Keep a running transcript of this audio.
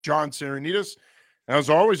John Sarianides. As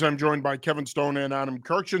always, I'm joined by Kevin Stone and Adam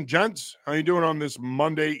Kurkjian. Gents, how you doing on this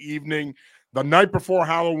Monday evening, the night before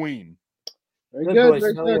Halloween? Very good,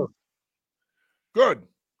 very good.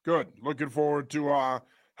 Good. Looking forward to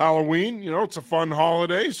Halloween. You know, it's a fun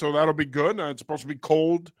holiday, so that'll be good. It's supposed to be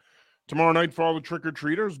cold tomorrow night for all the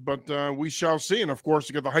trick-or-treaters, but we shall see. And, of course,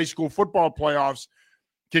 you get the high school football playoffs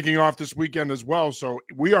kicking off this weekend as well. So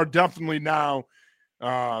we are definitely now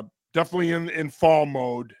definitely in fall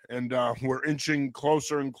mode, and we're inching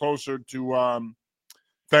closer and closer to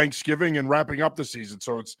Thanksgiving and wrapping up the season.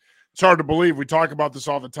 So it's hard to believe. We talk about this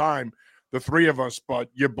all the time, the three of us, but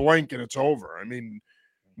you blink and it's over. I mean,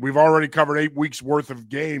 we've already covered 8 weeks worth of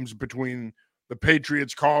games between the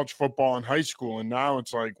Patriots, college football, and high school, and now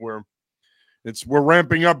it's like we're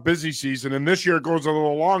ramping up busy season, and this year it goes a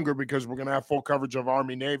little longer because we're going to have full coverage of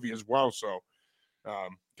Army Navy as well. So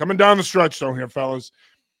coming down the stretch, though, here, fellas.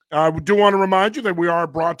 We do want to remind you that we are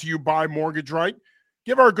brought to you by Mortgage Right.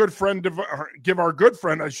 Give our good friend,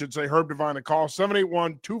 I should say, Herb Devine a call,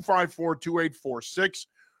 781-254-2846.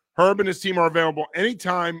 Herb and his team are available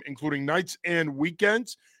anytime, including nights and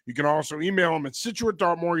weekends. You can also email him at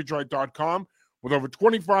situate.mortgageright.com. With over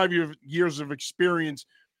 25 years of experience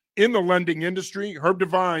in the lending industry, Herb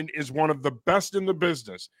Devine is one of the best in the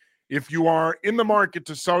business. If you are in the market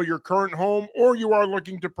to sell your current home or you are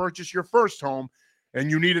looking to purchase your first home and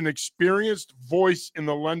you need an experienced voice in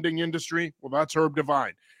the lending industry, well, that's Herb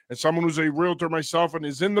Devine. As someone who's a realtor myself and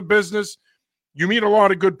is in the business, you meet a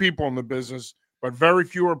lot of good people in the business, but very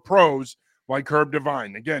few are pros like Herb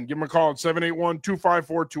Devine. Again, give him a call at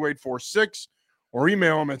 781-254-2846 or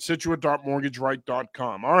email him at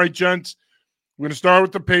situate.mortgageright.com. All right, gents. We're going to start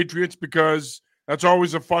with the Patriots because that's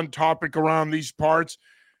always a fun topic around these parts.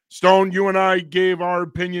 Stone, you and I gave our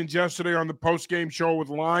opinions yesterday on the post-game show with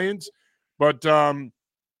Lions, but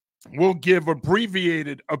we'll give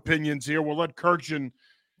abbreviated opinions here. We'll let Kurkjian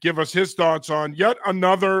give us his thoughts on yet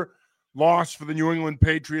another loss for the New England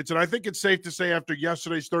Patriots. And I think it's safe to say after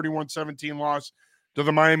yesterday's 31-17 loss to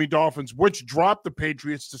the Miami Dolphins, which dropped the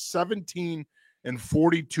Patriots to 17-42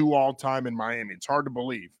 all-time in Miami. It's hard to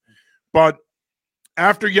believe. But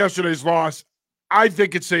after yesterday's loss, I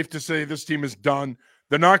think it's safe to say this team is done.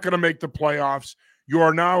 They're not going to make the playoffs. You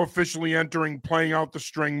are now officially entering playing out the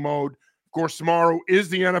string mode. Of course, tomorrow is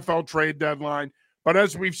the NFL trade deadline. But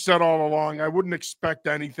as we've said all along, I wouldn't expect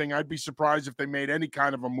anything. I'd be surprised if they made any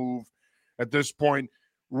kind of a move at this point.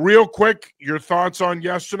 Real quick, your thoughts on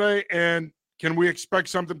yesterday, and can we expect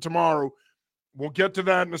something tomorrow? We'll get to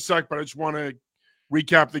that in a sec, but I just want to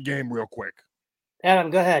recap the game real quick. Adam,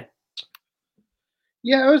 go ahead.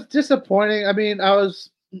 Yeah, it was disappointing. I mean, I was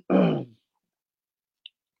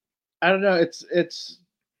I don't know, it's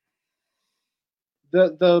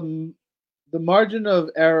the margin of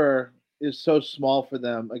error is so small for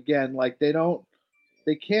them. Again, like they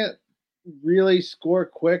can't really score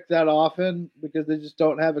quick that often because they just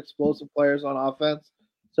don't have explosive players on offense.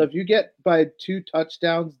 So if you get by 2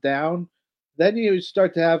 touchdowns down, then you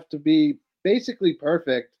start to have to be basically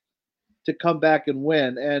perfect to come back and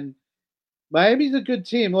win. And Miami's a good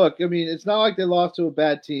team. Look, I mean, it's not like they lost to a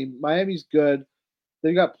bad team. Miami's good.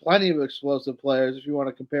 They've got plenty of explosive players if you want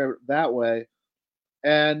to compare it that way.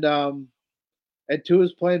 And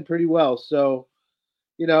Tua's playing pretty well. So,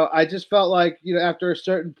 you know, I just felt like, you know, after a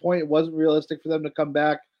certain point, it wasn't realistic for them to come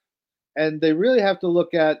back. And they really have to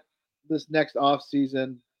look at this next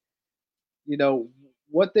offseason, you know,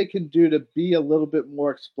 what they can do to be a little bit more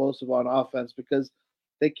explosive on offense because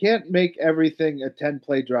they can't make everything a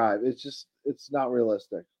 10-play drive. It's not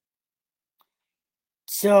realistic.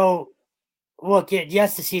 So, look,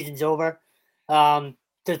 yes, the season's over. The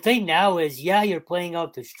thing now is, yeah, you're playing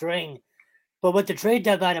out the string, but with the trade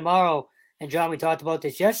deadline tomorrow, and John, we talked about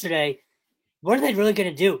this yesterday, what are they really going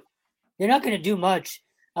to do? They're not going to do much.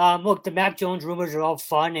 Look, the Mac Jones rumors are all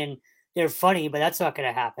fun and they're funny, but that's not going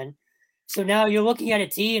to happen. So now you're looking at a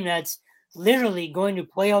team that's literally going to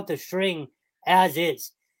play out the string as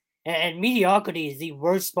is. And mediocrity is the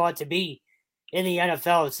worst spot to be in the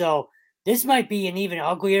NFL. So this might be an even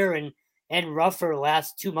uglier and rougher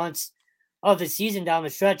last 2 months of the season down the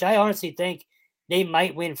stretch. I honestly think they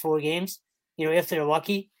might win 4 games, you know, if they're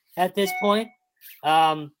lucky at this point.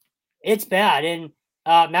 It's bad. And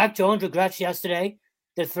Mac Jones regrets yesterday.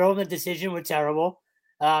 The throw and the decision were terrible.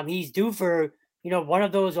 He's due for, you know, one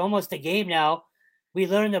of those almost a game now. We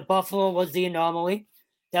learned that Buffalo was the anomaly.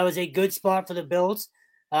 That was a good spot for the Bills.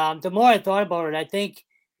 The more I thought about it, I think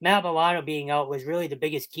Matt Milano being out was really the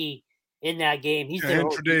biggest key in that game. He's and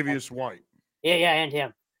Tre'Davious White. Yeah, and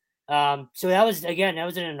him. So that was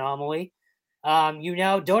an anomaly. You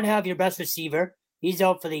now don't have your best receiver. He's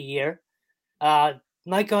out for the year.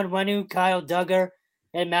 Mike Onwenu, Kyle Duggar,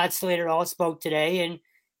 and Matt Slater all spoke today, and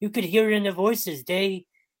you could hear it in their voices. They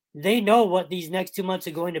know what these next 2 months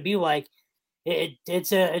are going to be like.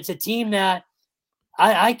 It's a team that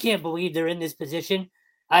I can't believe they're in this position.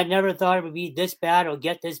 I never thought it would be this bad or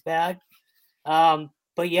get this bad.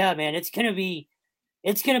 But yeah, man, it's gonna be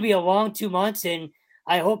a long 2 months, and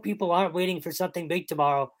I hope people aren't waiting for something big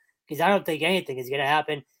tomorrow, because I don't think anything is gonna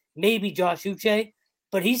happen. Maybe Josh Uche,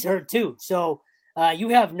 but he's hurt too. So you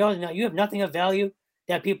have nothing of value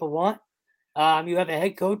that people want. You have a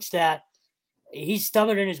head coach that he's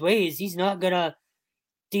stubborn in his ways. He's not gonna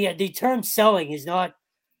the term selling is not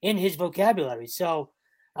in his vocabulary. So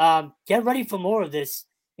get ready for more of this,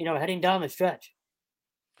 heading down the stretch.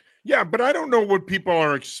 Yeah, but I don't know what people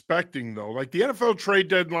are expecting, though. Like, the NFL trade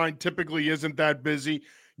deadline typically isn't that busy.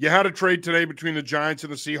 You had a trade today between the Giants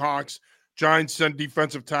and the Seahawks. Giants sent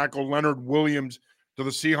defensive tackle Leonard Williams to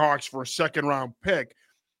the Seahawks for a second-round pick.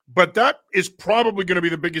 But that is probably going to be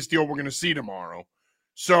the biggest deal we're going to see tomorrow.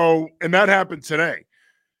 So, and that happened today.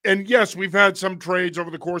 And yes, we've had some trades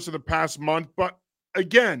over the course of the past month. But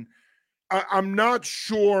again, I'm not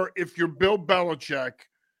sure if you're Bill Belichick.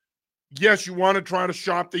 Yes, you want to try to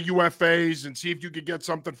shop the UFAs and see if you could get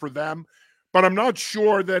something for them. But I'm not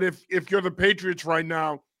sure that if you're the Patriots right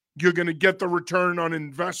now, you're going to get the return on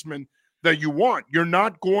investment that you want. You're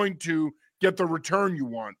not going to get the return you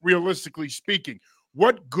want, realistically speaking.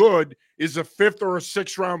 What good is a 5th or a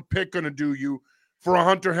 6th round pick going to do you for a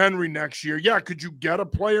Hunter Henry next year? Yeah, could you get a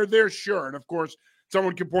player there? Sure. And, of course,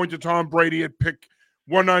 someone can point to Tom Brady at pick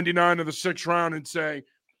 199 of the 6th round and say,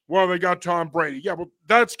 well, they got Tom Brady. Yeah, well,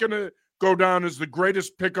 that's going to go down as the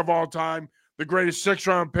greatest pick of all time, the greatest 6th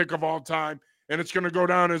round pick of all time, and it's going to go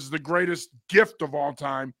down as the greatest gift of all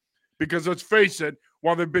time, because let's face it,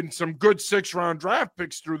 while there have been some good 6th round draft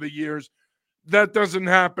picks through the years, that doesn't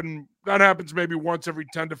happen. That happens maybe once every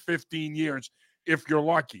 10 to 15 years if you're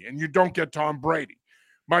lucky, and you don't get Tom Brady.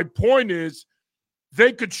 My point is,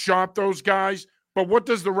 they could shop those guys, but what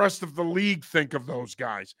does the rest of the league think of those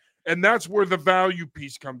guys? And that's where the value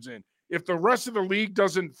piece comes in. If the rest of the league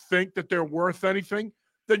doesn't think that they're worth anything,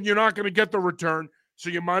 then you're not going to get the return. So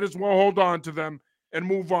you might as well hold on to them and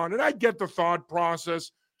move on. And I get the thought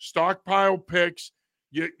process, stockpile picks,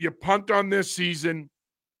 you punt on this season,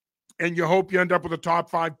 and you hope you end up with a top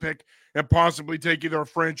 5 pick and possibly take either a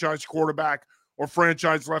franchise quarterback or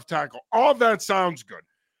franchise left tackle. All that sounds good.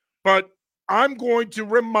 But I'm going to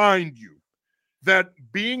remind you that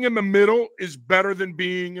being in the middle is better than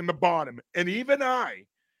being in the bottom. And even I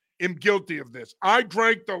am guilty of this. I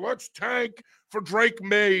drank the let's tank for Drake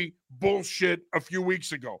May bullshit a few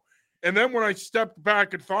weeks ago. And then when I stepped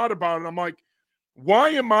back and thought about it, I'm like, why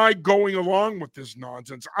am I going along with this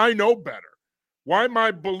nonsense? I know better. Why am I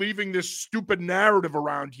believing this stupid narrative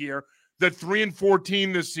around here that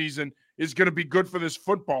 3-14 this season is going to be good for this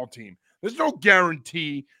football team? There's no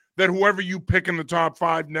guarantee that whoever you pick in the top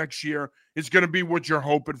 5 next year is going to be what you're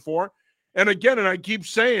hoping for. And again, and I keep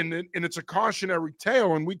saying it, and it's a cautionary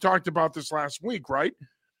tale, and we talked about this last week, right?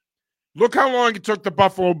 Look how long it took the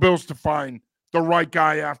Buffalo Bills to find the right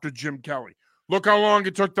guy after Jim Kelly. Look how long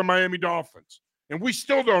it took the Miami Dolphins. And we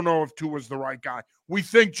still don't know if Tua's the right guy. We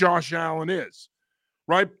think Josh Allen is,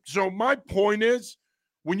 right? So my point is,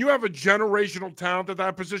 when you have a generational talent at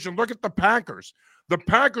that position, look at the Packers. The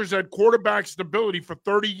Packers had quarterback stability for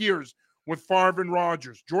 30 years with Favre and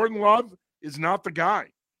Rodgers. Jordan Love is not the guy.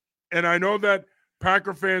 And I know that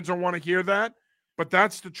Packer fans don't want to hear that, but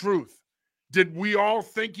that's the truth. Did we all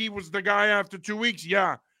think he was the guy after 2 weeks?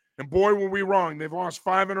 Yeah. And boy, were we wrong. They've lost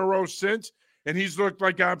 5 in a row since, and he's looked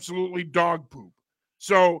like absolutely dog poop.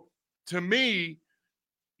 So to me,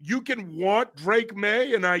 you can want Drake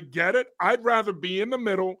May, and I get it. I'd rather be in the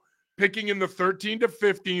middle, picking in the 13 to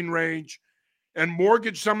 15 range, and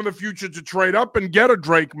mortgage some of the future to trade up and get a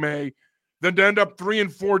Drake May than to end up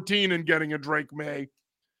 3-14 and getting a Drake May.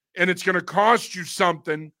 And it's going to cost you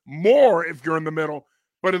something more if you're in the middle,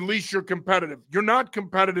 but at least you're competitive. You're not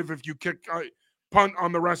competitive if you punt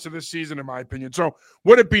on the rest of the season, in my opinion. So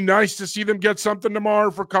would it be nice to see them get something tomorrow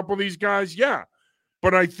for a couple of these guys? Yeah.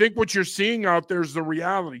 But I think what you're seeing out there is the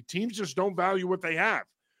reality. Teams just don't value what they have.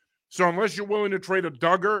 So unless you're willing to trade a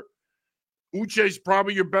Duggar, Uche's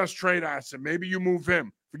probably your best trade asset. Maybe you move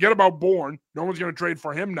him. Forget about Bourne. No one's going to trade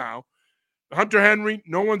for him now. Hunter Henry,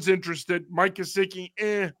 no one's interested. Mike Gesicki,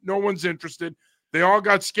 no one's interested. They all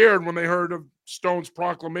got scared when they heard of Stone's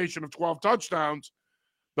proclamation of 12 touchdowns.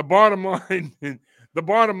 The bottom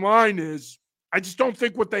line is, I just don't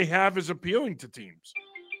think what they have is appealing to teams.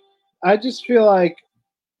 I just feel like,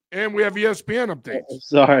 and we have ESPN updates.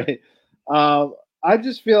 Sorry. I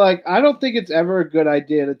just feel like I don't think it's ever a good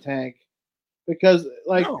idea to tank. because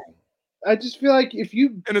No. I just feel like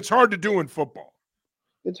And it's hard to do in football.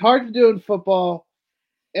 it's hard to do in football,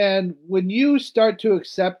 and when you start to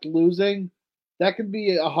accept losing, that can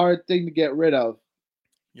be a hard thing to get rid of.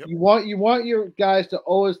 Yep. You want your guys to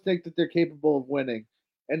always think that they're capable of winning,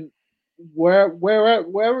 and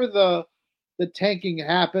wherever the tanking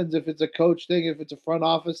happens, if it's a coach thing, if it's a front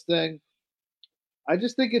office thing, I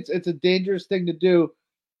just think it's a dangerous thing to do.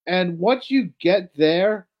 And once you get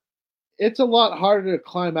there, it's a lot harder to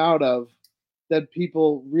climb out of than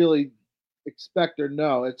people really expect or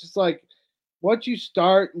know. It's just like once you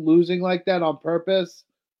start losing like that on purpose,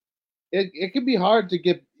 it can be hard to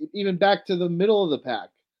get even back to the middle of the pack.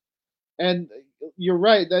 And you're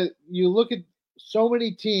right that you look at so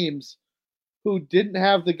many teams who didn't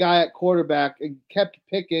have the guy at quarterback and kept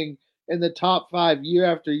picking in the top 5 year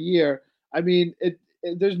after year. I mean,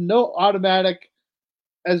 there's no automatic.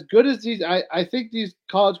 As good as I think these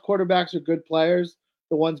college quarterbacks are good players.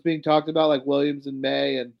 The ones being talked about, like Williams and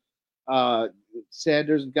May and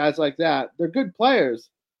Sanders and guys like that, they're good players.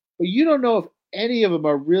 But you don't know if any of them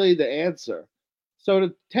are really the answer. So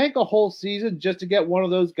to tank a whole season just to get one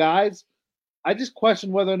of those guys, I just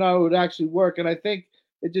question whether or not it would actually work. And I think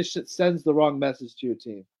it just sends the wrong message to your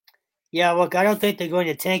team. Yeah, look, I don't think they're going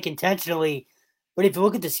to tank intentionally. But if you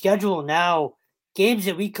look at the schedule now, games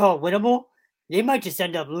that we call winnable, they might just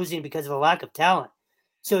end up losing because of a lack of talent.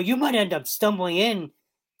 So you might end up stumbling in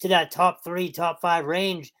to that top 3, top 5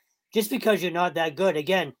 range just because you're not that good.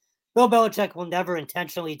 Again, Bill Belichick will never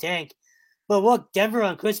intentionally tank. But look, Denver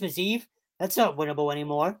on Christmas Eve, that's not winnable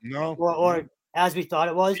anymore. No. Or as we thought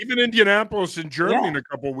it was. Even Indianapolis in Germany in a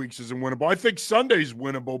couple of weeks isn't winnable. I think Sunday's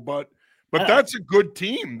winnable, but that's a good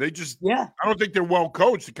team. They just I don't think they're well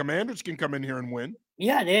coached. The Commanders can come in here and win.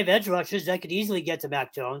 Yeah, they have edge rushers that could easily get to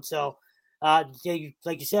Mac Jones. So like you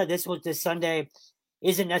said, this Sunday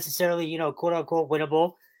isn't necessarily, quote unquote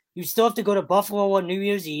winnable. You still have to go to Buffalo on New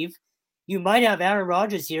Year's Eve. You might have Aaron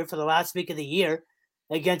Rodgers here for the last week of the year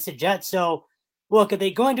against the Jets. So look, are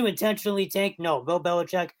they going to intentionally tank? No, Bill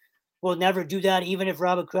Belichick will never do that, even if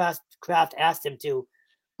Robert Kraft asked him to.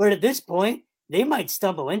 But at this point, they might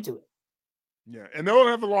stumble into it. Yeah, and they'll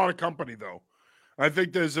have a lot of company, though. I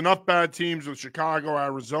think there's enough bad teams with Chicago,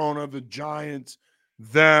 Arizona, the Giants,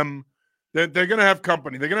 them. They're going to have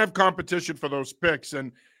company. They're going to have competition for those picks.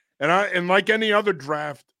 And like any other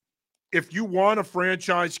draft, if you want a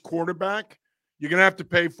franchise quarterback, you're going to have to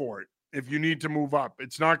pay for it if you need to move up.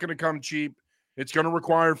 It's not going to come cheap. It's going to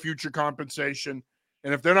require future compensation.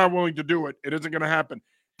 And if they're not willing to do it, it isn't going to happen.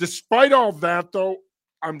 Despite all that, though,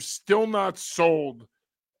 I'm still not sold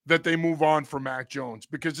that they move on from Mac Jones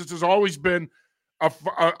because this has always been a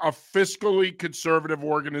fiscally conservative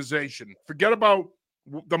organization. Forget about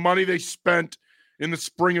the money they spent in the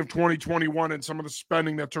spring of 2021 and some of the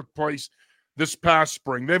spending that took place this past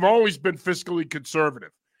spring. They've always been fiscally conservative.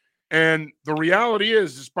 And the reality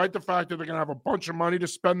is, despite the fact that they're going to have a bunch of money to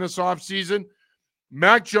spend this offseason,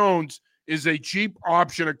 Mac Jones is a cheap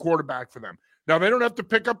option at quarterback for them. Now, they don't have to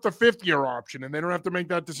pick up the fifth-year option, and they don't have to make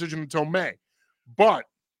that decision until May. But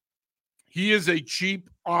he is a cheap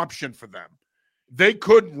option for them. They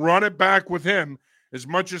could run it back with him as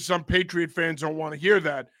much as some Patriot fans don't want to hear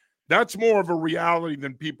that. That's more of a reality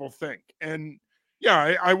than people think. And,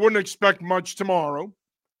 yeah, I wouldn't expect much tomorrow.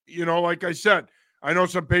 Like I said, I know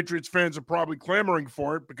some Patriots fans are probably clamoring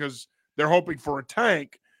for it because they're hoping for a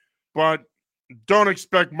tank, but don't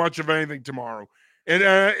expect much of anything tomorrow.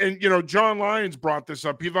 And John Lyons brought this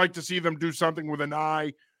up. He'd like to see them do something with an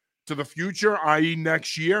eye to the future, i.e.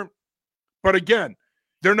 next year. But again,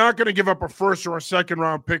 they're not going to give up a first or a second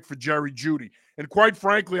round pick for Jerry Jeudy. And quite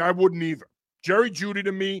frankly, I wouldn't either. Jerry Jeudy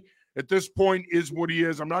to me at this point is what he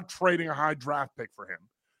is. I'm not trading a high draft pick for him.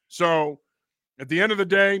 So at the end of the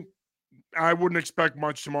day, I wouldn't expect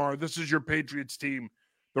much tomorrow. This is your Patriots team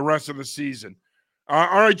the rest of the season.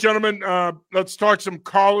 All right, gentlemen, let's talk some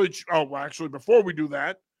college. Oh, well, actually, before we do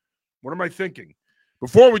that, what am I thinking?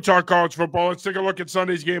 Before we talk college football, let's take a look at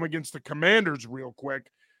Sunday's game against the Commanders real quick.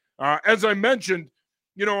 As I mentioned,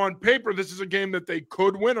 on paper, this is a game that they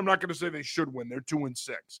could win. I'm not going to say they should win. They're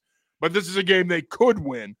 2-6. But this is a game they could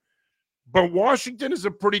win. But Washington is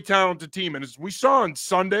a pretty talented team. And as we saw on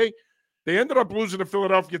Sunday, they ended up losing to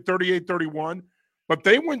Philadelphia 38-31. But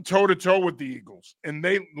they went toe-to-toe with the Eagles. And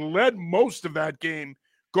they led most of that game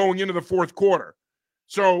going into the fourth quarter.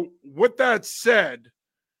 So with that said,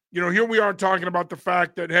 here we are talking about the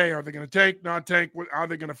fact that, hey, are they going to tank, not tank? How are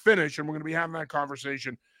they going to finish? And we're going to be having that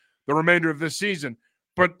conversation the remainder of this season.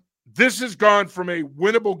 But this has gone from a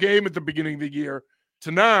winnable game at the beginning of the year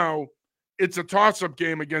to now it's a toss-up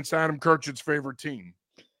game against Adam Kurkjian's favorite team.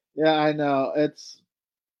 Yeah, I know.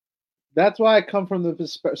 that's why I come from the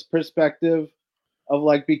perspective of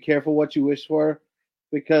like be careful what you wish for,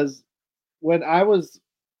 because when I was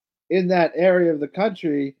in that area of the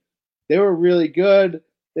country, they were really good.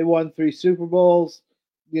 They won 3 Super Bowls.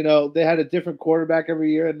 They had a different quarterback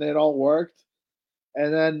every year, and it all worked.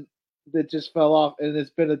 And then it just fell off, and it's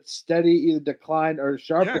been a steady either decline or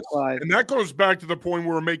sharp Yes. decline. And that goes back to the point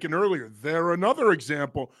we were making earlier. They're another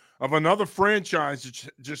example of another franchise that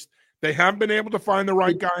just they haven't been able to find the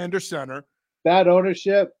right guy under center. Bad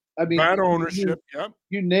ownership. I mean, bad ownership. Yep.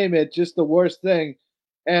 You name it, just the worst thing.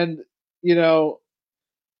 And I don't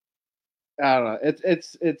know.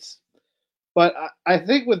 It's. But I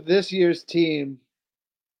think with this year's team,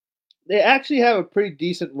 they actually have a pretty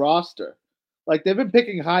decent roster. Like they've been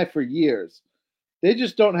picking high for years. They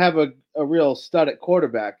just don't have a real stud at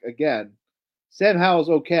quarterback. Again, Sam Howell's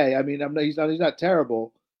okay. I mean, he's not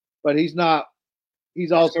terrible, but he's not.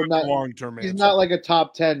 He's also not long-term. He's not like a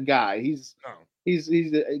top 10 guy. He's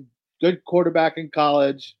a good quarterback in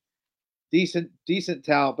college, decent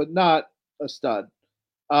talent, but not a stud.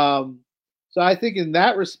 So I think in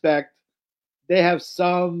that respect, they have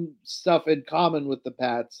some stuff in common with the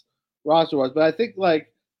Pats roster-wise. But I think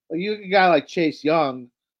like you a guy like Chase Young,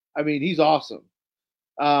 I mean, he's awesome.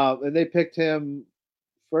 And they picked him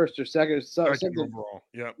first or second overall.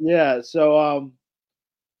 Yeah. Yeah. So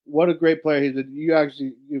what a great player he's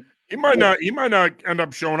been. He might not end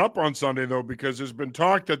up showing up on Sunday though, because there's been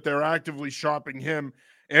talk that they're actively shopping him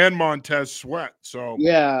and Montez Sweat. So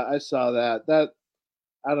yeah, I saw that. That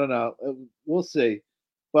I don't know. We'll see.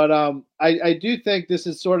 But I do think this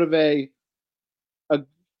is sort of an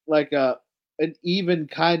even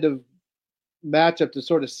kind of matchup to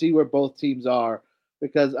sort of see where both teams are,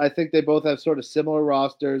 because I think they both have sort of similar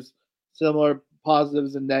rosters, similar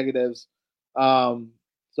positives and negatives. So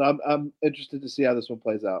I'm interested to see how this one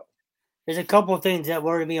plays out. There's a couple of things that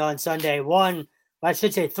worried me on Sunday. One, I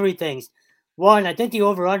should say 3 things. One, I think the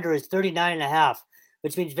over-under is 39.5,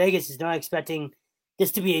 which means Vegas is not expecting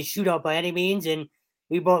this to be a shootout by any means. And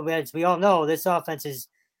as we all know, this offense is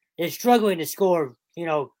struggling to score,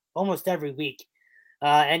 almost every week.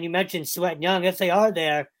 And you mentioned Sweat and Young. If they are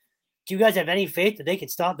there, do you guys have any faith that they can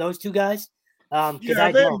stop those two guys? They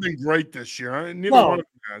haven't been great this year. Neither one of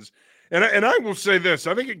them has. And I will say this: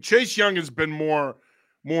 I think Chase Young has been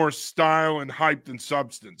more style and hype than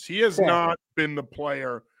substance. He has not been the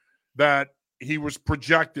player that he was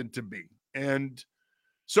projected to be. And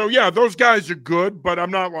so, those guys are good, but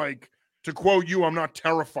I'm not like, to quote you, I'm not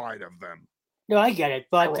terrified of them. No, I get it,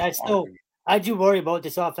 but I do worry about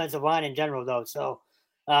this offensive line in general, though. So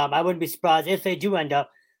I wouldn't be surprised if they do end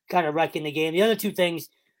up kind of wrecking the game. The other 2 things,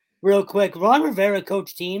 real quick: Ron Rivera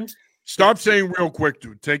coached teams. Stop saying real quick,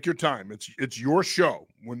 dude. Take your time. It's your show.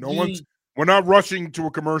 We're not rushing to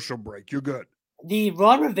a commercial break. You're good. The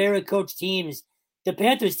Ron Rivera coached teams, the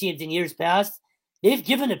Panthers teams in years past, they've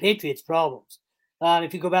given the Patriots problems.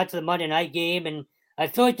 If you go back to the Monday night game, and I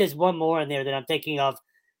feel like there's one more in there that I'm thinking of.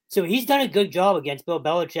 So he's done a good job against Bill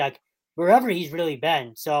Belichick wherever he's really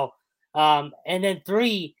been. So, and then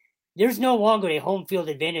 3, there's no longer a home field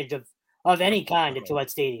advantage of any kind at Gillette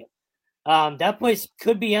Stadium. That place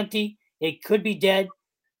could be empty. It could be dead.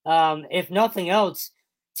 If nothing else,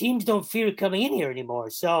 teams don't fear coming in here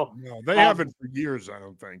anymore. So no, they haven't for years, I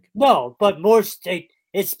don't think. No, but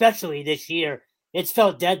especially this year, it's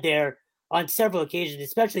felt dead there on several occasions,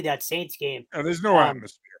 especially that Saints game. And there's no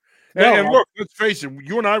atmosphere. And look, let's face it,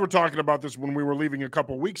 you and I were talking about this when we were leaving a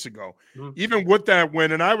couple of weeks ago. Mm-hmm. Even with that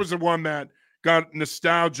win, and I was the one that got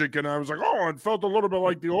nostalgic, and I was like, it felt a little bit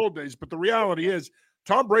like the old days. But the reality is,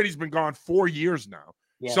 Tom Brady's been gone 4 years now.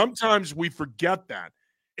 Yeah. Sometimes we forget that.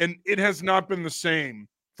 And it has not been the same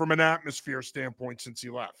from an atmosphere standpoint since he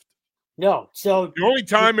left. No. So the only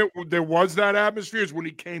time there was that atmosphere is when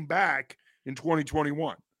he came back in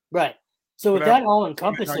 2021. Right. So with that all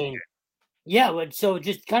encompassing, so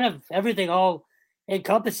just kind of everything all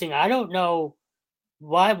encompassing, I don't know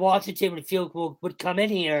why Washington would come in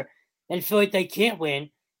here and feel like they can't win.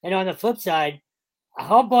 And on the flip side,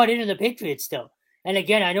 how bought into the Patriots still? And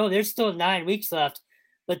again, I know there's still 9 weeks left,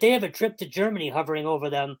 but they have a trip to Germany hovering over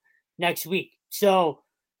them next week. So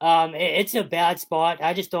it's a bad spot.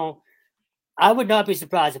 I would not be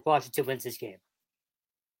surprised if Washington wins this game.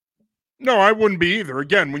 No, I wouldn't be either.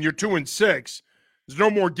 Again, when you're 2-6, there's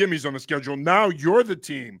no more gimmies on the schedule. Now you're the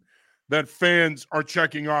team that fans are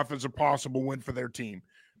checking off as a possible win for their team.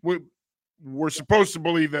 We're supposed to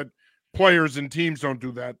believe that players and teams don't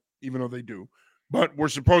do that, even though they do. But we're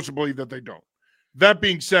supposed to believe that they don't. That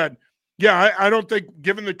being said, I don't think,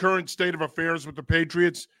 given the current state of affairs with the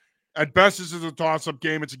Patriots, at best this is a toss-up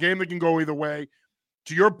game. It's a game that can go either way.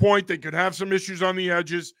 To your point, they could have some issues on the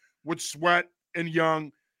edges. with Sweat and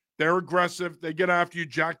Young. They're aggressive. They get after you.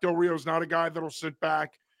 Jack Del Rio's not a guy that'll sit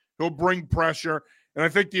back. He'll bring pressure. And I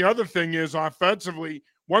think the other thing is offensively,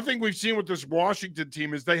 one thing we've seen with this Washington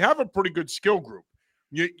team is they have a pretty good skill group.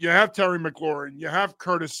 You have Terry McLaurin. You have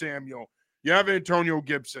Curtis Samuel. You have Antonio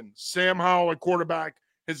Gibson. Sam Howell, a quarterback,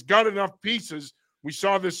 has got enough pieces. We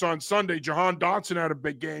saw this on Sunday. Jahan Dotson had a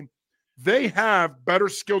big game. They have better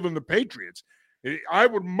skill than the Patriots. I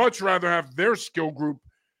would much rather have their skill group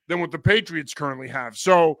than what the Patriots currently have.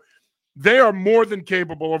 So they are more than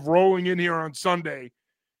capable of rolling in here on Sunday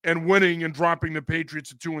and winning and dropping the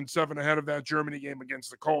Patriots at 2-7 ahead of that Germany game against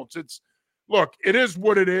the Colts. Look, it is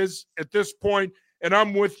what it is at this point, and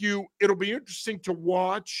I'm with you. It'll be interesting to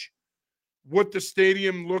watch what the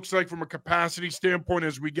stadium looks like from a capacity standpoint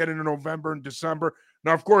as we get into November and December.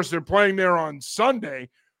 Now, of course, they're playing there on Sunday,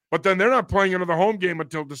 but then they're not playing another home game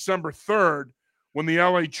until December 3rd when the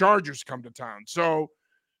LA Chargers come to town. So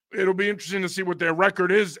it'll be interesting to see what their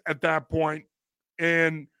record is at that point,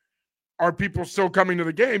 and are people still coming to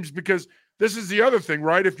the games? Because this is the other thing,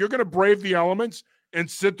 right? If you're going to brave the elements and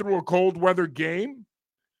sit through a cold weather game,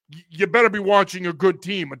 you better be watching a good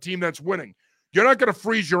team, a team that's winning. You're not going to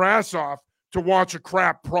freeze your ass off to watch a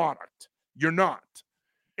crap product. You're not.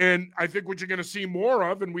 And I think what you're going to see more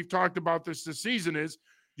of, and we've talked about this season, is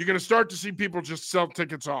you're going to start to see people just sell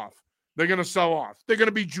tickets off. They're going to sell off. They're going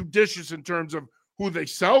to be judicious in terms of who they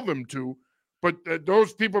sell them to. But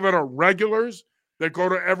those people that are regulars that go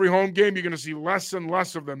to every home game, you're going to see less and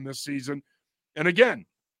less of them this season. And again,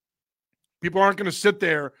 people aren't going to sit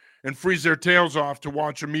there and freeze their tails off to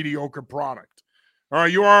watch a mediocre product. All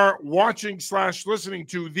right, you are watching/listening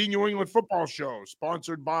to the New England Football Show,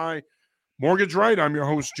 sponsored by Mortgage Right. I'm your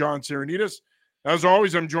host, John Sarianides. As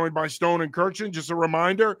always, I'm joined by Stone and Kurkjian. Just a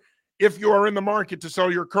reminder, if you are in the market to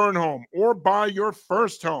sell your current home or buy your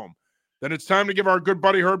first home, then it's time to give our good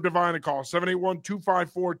buddy Herb Devine a call,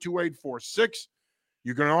 781-254-2846.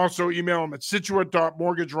 You can also email him at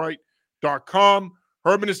situate.mortgageright.com.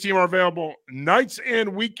 Herb and his team are available nights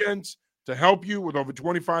and weekends to help you with over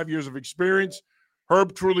 25 years of experience.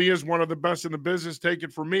 Herb truly is one of the best in the business. Take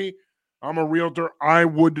it from me. I'm a realtor. I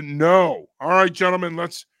would know. All right, gentlemen,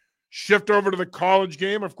 let's shift over to the college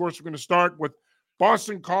game. Of course, we're going to start with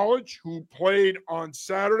Boston College, who played on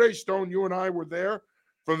Saturday. Stone, you and I were there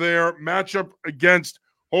for their matchup against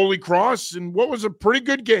Holy Cross, and what was a pretty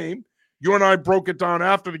good game. You and I broke it down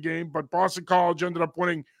after the game, but Boston College ended up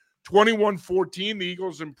winning 21-14. The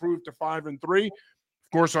Eagles improved to 5-3. Of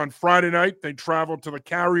course, on Friday night, they traveled to the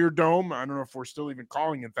Carrier Dome. I don't know if we're still even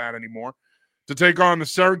calling it that anymore, to take on the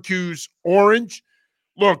Syracuse Orange.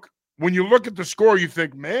 Look, when you look at the score, you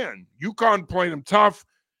think, man, UConn played them tough.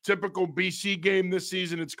 Typical BC game this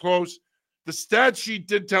season. It's close. The stat sheet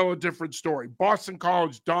did tell a different story. Boston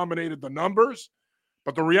College dominated the numbers,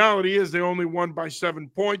 but the reality is they only won by 7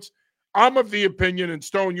 points. I'm of the opinion, and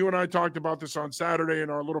Stone, you and I talked about this on Saturday in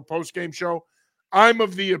our little post-game show. I'm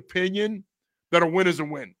of the opinion that a win is a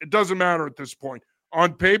win. It doesn't matter at this point.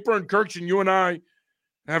 On paper, and Kurkjian, you and I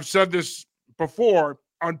have said this before,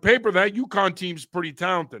 on paper, that UConn team's pretty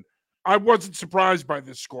talented. I wasn't surprised by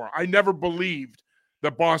this score. I never believed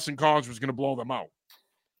that Boston College was going to blow them out.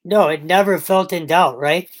 No, it never felt in doubt,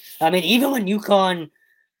 right? I mean, even when UConn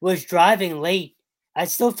was driving late, I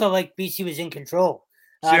still felt like BC was in control.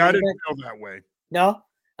 See, I didn't feel that way. No?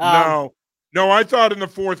 No, I thought in the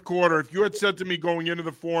fourth quarter, if you had said to me going into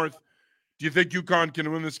the fourth, do you think UConn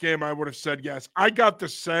can win this game? I would have said yes. I got the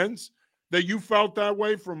sense that you felt that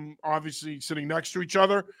way from obviously sitting next to each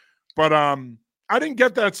other. But I didn't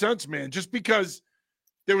get that sense, man, just because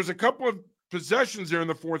there was a couple of possessions there in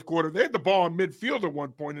the fourth quarter. They had the ball in midfield at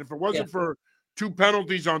one point, and if it wasn't for 2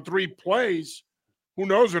 penalties on 3 plays, who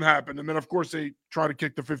knows what happened. And then, of course, they try to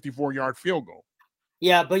kick the 54-yard field goal.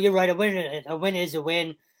 Yeah, but you're right. A win is a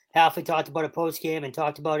win. Halfley talked about it post-game and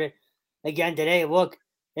talked about it again today. Look,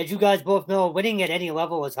 as you guys both know, winning at any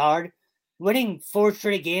level is hard. Winning 4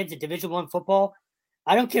 straight games in Division I football,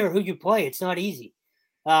 I don't care who you play. It's not easy.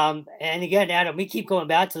 And again, Adam, we keep going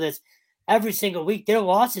back to this every single week. Their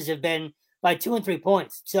losses have been by 2 and 3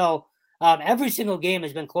 points. So every single game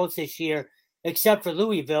has been close this year, except for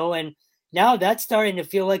Louisville. And now that's starting to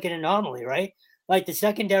feel like an anomaly, right? Like the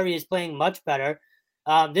secondary is playing much better.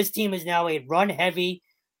 This team is now a run-heavy,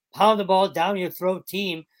 pound the ball down your throat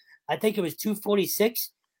team. I think it was 246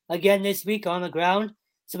 again this week on the ground.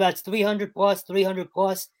 So that's 300 plus,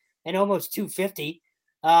 and almost 250.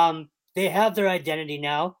 They have their identity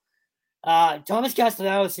now. Thomas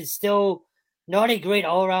Castellanos is still not a great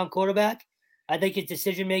all-around quarterback. I think his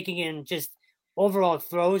decision-making and just overall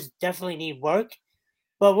throws definitely need work.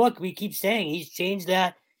 But look, we keep saying he's changed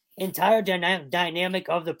that entire dynamic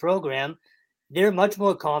of the program. They're much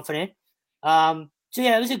more confident. So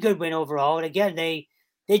yeah, it was a good win overall. And again, they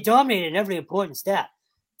dominated in every important stat: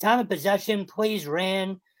 time of possession, plays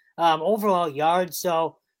ran, overall yards.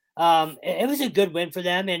 So it was a good win for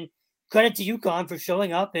them. And credit to UConn for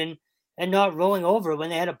showing up and not rolling over when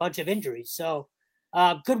they had a bunch of injuries. So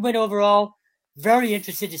good win overall. Very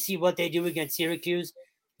interested to see what they do against Syracuse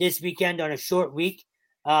this weekend on a short week.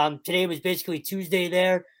 Today was basically Tuesday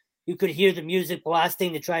there. You could hear the music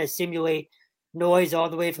blasting to try to simulate noise all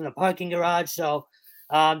the way from the parking garage. So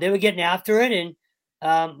they were getting after it.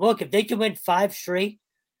 And look, if they can win 5 straight,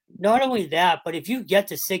 not only that, but if you get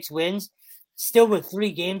to 6 wins, still with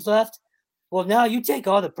 3 games left, well, now you take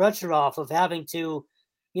all the pressure off of having to,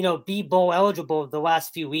 be bowl eligible the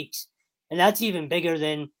last few weeks. And that's even bigger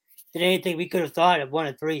than anything we could have thought at 1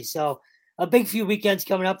 and 3. So a big few weekends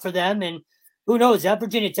coming up for them. And who knows, that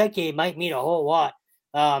Virginia Tech game might mean a whole lot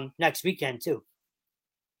next weekend too.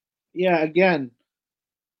 Yeah, again,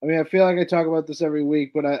 I mean, I feel like I talk about this every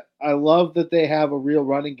week, but I love that they have a real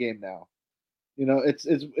running game now.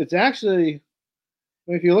 It's actually, I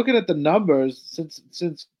mean, if you're looking at the numbers since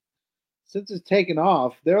it's taken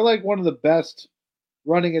off, they're like one of the best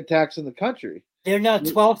running attacks in the country. They're now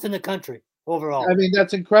 12th in the country overall. I mean,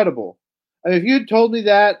 that's incredible. I mean, if you had told me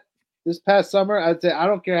that this past summer, I'd say I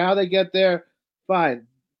don't care how they get there. Fine,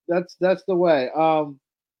 that's the way.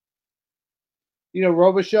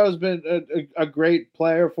 Robichaux's been a great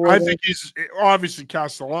player for them. I think he's obviously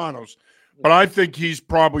Castellanos, but I think he's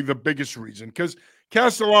probably the biggest reason because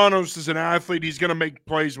Castellanos is an athlete. He's going to make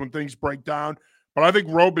plays when things break down. But I think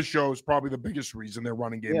Robichaux is probably the biggest reason their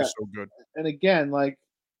running game is so good. And again, like,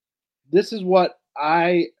 this is what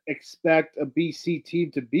I expect a BC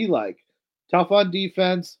team to be like. Tough on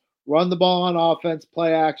defense, run the ball on offense,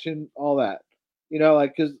 play action, all that.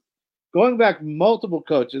 Because going back multiple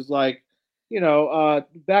coaches, like,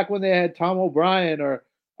 back when they had Tom O'Brien or,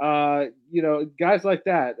 guys like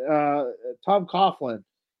that, Tom Coughlin,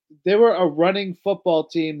 they were a running football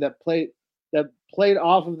team that played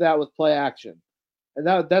off of that with play action. And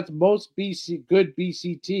that's most good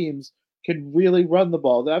BC teams can really run the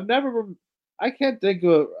ball. I can't think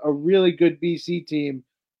of a really good BC team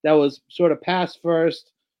that was sort of pass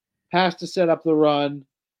first, pass to set up the run,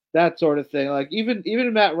 that sort of thing. Like even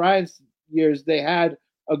in Matt Ryan's years, they had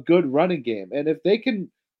a good running game. And if they can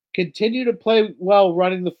continue to play well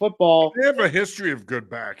running the football. They have a history of good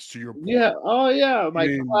backs, to your point. Yeah. Oh, yeah.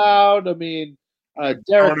 Mike Cloud. I mean,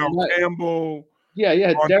 Derek Campbell.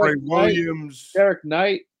 Yeah. Derek Williams. Derek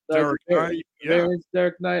Knight. Derek Knight. Yeah.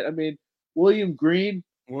 Derek Knight. I mean, William Green.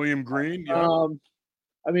 Yeah.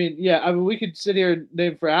 I mean, we could sit here and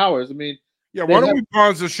name for hours. I mean, yeah. Why don't we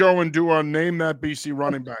pause the show and do a name that BC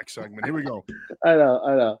running back segment? Here we go. I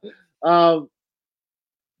know.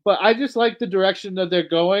 But I just like the direction that they're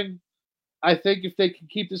going. I think if they can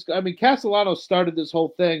keep this, I mean, Castellanos started this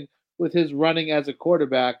whole thing with his running as a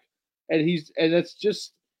quarterback, and it's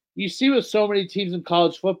just, you see with so many teams in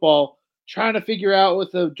college football trying to figure out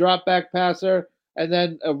with a drop back passer, and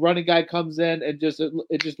then a running guy comes in and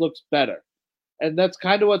it just looks better. And that's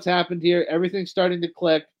kind of what's happened here. Everything's starting to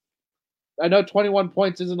click. I know 21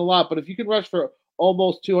 points isn't a lot, but if you can rush for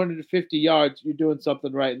almost 250 yards, you're doing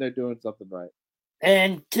something right, and they're doing something right.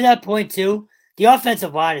 And to that point, too, the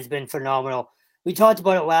offensive line has been phenomenal. We talked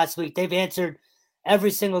about it last week. They've answered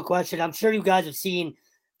every single question. I'm sure you guys have seen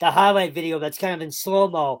the highlight video that's kind of in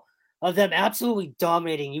slow-mo of them absolutely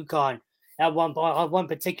dominating UConn on one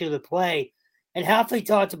particular play. And Halfley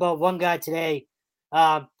talked about one guy today.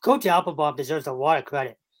 Coach Applebaum deserves a lot of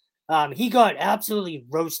credit. He got absolutely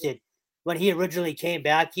roasted when he originally came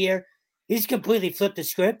back here. He's completely flipped the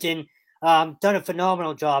script and done a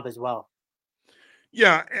phenomenal job as well.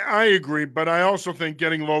 Yeah, I agree, but I also think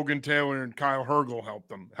getting Logan Taylor and Kyle Hergel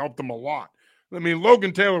helped them a lot. I mean,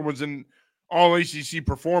 Logan Taylor was an all-ACC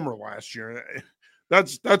performer last year.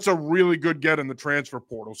 That's a really good get in the transfer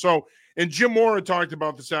portal. So, and Jim Mora talked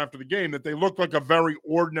about this after the game, that they looked like a very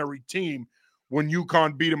ordinary team when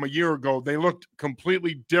UConn beat them a year ago. They looked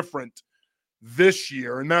completely different this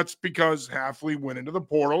year, and that's because Halfley went into the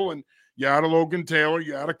portal, and you had a Logan Taylor,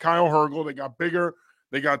 you had a Kyle Hergel. They got bigger.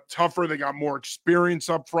 They got tougher. They got more experience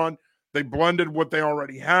up front. They blended what they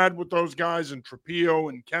already had with those guys and Trapio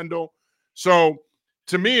and Kendall. So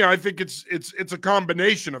to me, I think it's a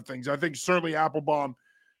combination of things. I think certainly Applebaum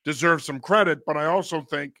deserves some credit, but I also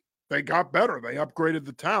think they got better. They upgraded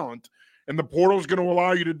the talent, and the portal is going to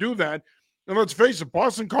allow you to do that. And let's face it,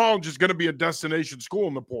 Boston College is going to be a destination school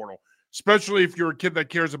in the portal, especially if you're a kid that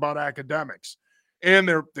cares about academics. And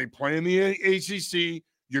they play in the ACC.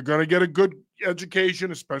 You're going to get a good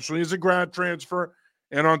education, especially as a grad transfer,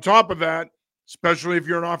 And on top of that, especially if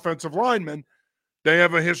you're an offensive lineman, they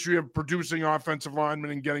have a history of producing offensive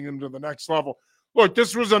linemen and getting them to the next level. Look,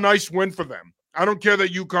 this was a nice win for them. I don't care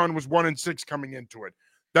that UConn was 1-6 coming into it.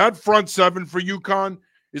 That front seven for UConn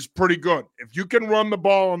is pretty good. If you can run the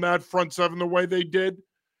ball on that front seven the way they did,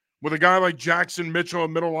 with a guy like Jackson Mitchell, a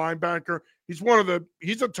middle linebacker, he's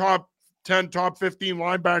a top 10, top 15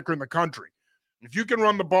 linebacker in the country. If you can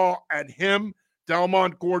run the ball at him,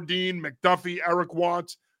 Delmont Gordine, McDuffie, Eric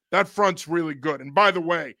Watts, that front's really good. And by the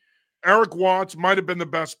way, Eric Watts might have been the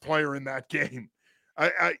best player in that game.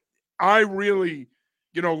 I really,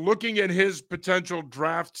 looking at his potential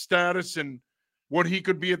draft status and what he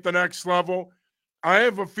could be at the next level, I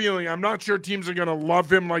have a feeling, I'm not sure teams are going to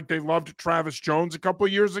love him like they loved Travis Jones a couple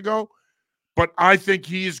of years ago, but I think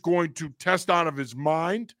he is going to test out of his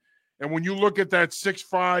mind. And when you look at that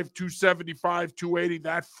 6'5", 275, 280,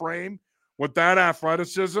 that frame with that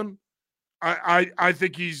athleticism, I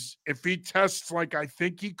think if he tests like I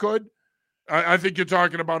think he could, I think you're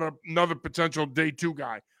talking about another potential day 2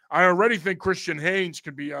 guy. I already think Christian Haynes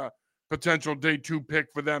could be a potential day 2 pick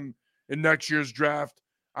for them in next year's draft.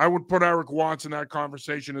 I would put Eric Watts in that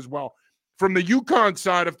conversation as well. From the UConn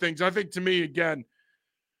side of things, I think to me, again,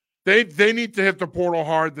 they need to hit the portal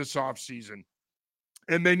hard this offseason.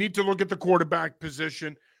 And they need to look at the quarterback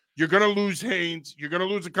position. You're going to lose Haynes. You're going to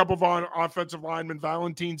lose a couple of offensive linemen,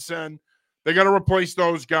 Valentin Sen. They got to replace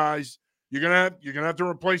those guys. You're gonna have to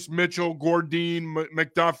replace Mitchell, Gordine,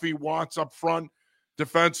 McDuffie, Watts up front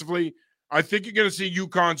defensively. I think you're going to see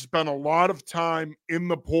UConn spend a lot of time in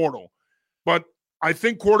the portal. But I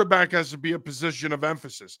think quarterback has to be a position of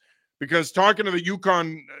emphasis, because talking to the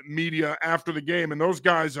UConn media after the game, and those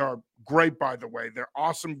guys are great, by the way. They're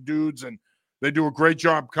awesome dudes, and they do a great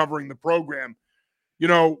job covering the program.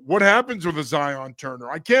 What happens with a Zion Turner?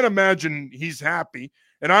 I can't imagine he's happy,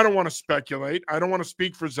 and I don't want to speculate. I don't want to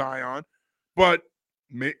speak for Zion, but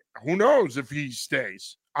who knows if he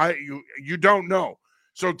stays? You don't know.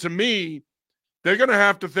 So to me, they're going to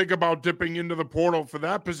have to think about dipping into the portal for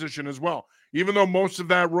that position as well. Even though most of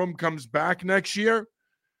that room comes back next year,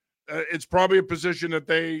 it's probably a position that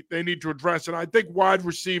they need to address. And I think wide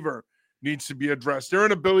receiver needs to be addressed. Their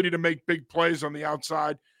inability to make big plays on the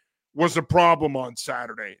outside was a problem on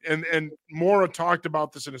Saturday. And Mora talked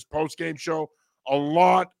about this in his post-game show. A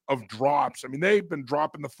lot of drops. I mean, they've been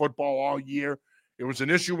dropping the football all year. It was an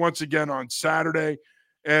issue once again on Saturday.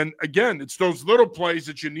 And again, it's those little plays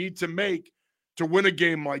that you need to make to win a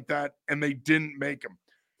game like that, and they didn't make them.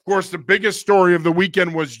 Of course, the biggest story of the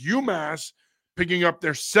weekend was UMass picking up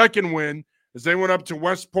their second win as they went up to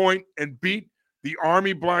West Point and beat the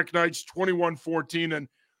Army Black Knights 21-14. And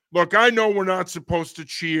look, I know we're not supposed to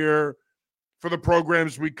cheer for the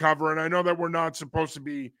programs we cover, and I know that we're not supposed to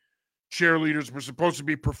be cheerleaders. We're supposed to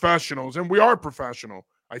be professionals, and we are professional,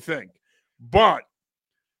 I think. But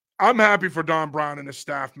I'm happy for Don Brown and his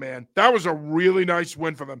staff, man. That was a really nice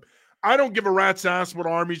win for them. I don't give a rat's ass what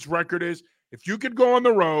Army's record is. If you could go on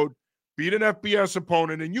the road, beat an FBS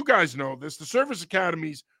opponent, and you guys know this, the service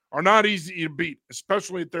academies are not easy to beat,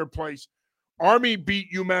 especially at their place. Army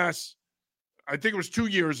beat UMass, I think it was 2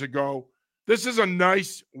 years ago. This is a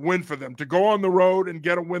nice win for them to go on the road and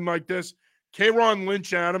get a win like this. K'Ron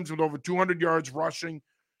Lynch-Adams with over 200 yards rushing.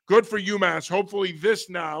 Good for UMass. Hopefully this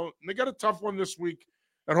now, and they got a tough one this week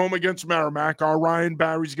at home against Merrimack. Our Ryan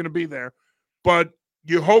Barry's going to be there. But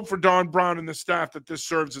you hope for Don Brown and the staff that this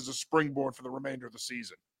serves as a springboard for the remainder of the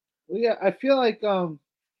season. Well, yeah, I feel like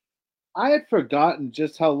I had forgotten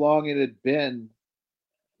just how long it had been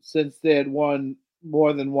since they had won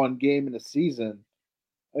more than one game in a season.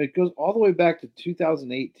 It goes all the way back to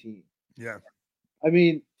 2018. Yeah. I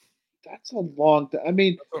mean, that's a long time. I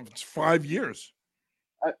mean, it's 5 years.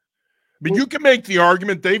 You can make the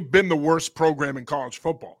argument they've been the worst program in college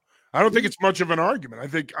football. I don't think it's much of an argument.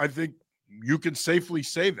 I think you can safely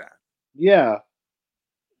say that. Yeah,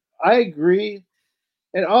 I agree.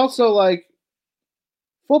 And also, like,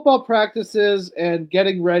 football practices and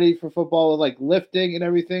getting ready for football, like lifting and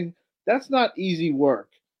everything, that's not easy work.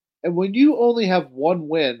 And when you only have one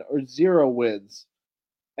win or 0 wins,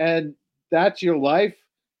 and that's your life,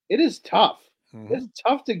 it is tough. Mm-hmm. It's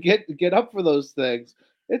tough to get up for those things.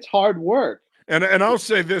 It's hard work. And I'll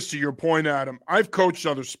say this to your point, Adam. I've coached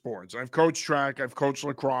other sports. I've coached track. I've coached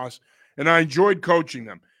lacrosse. And I enjoyed coaching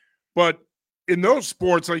them. But in those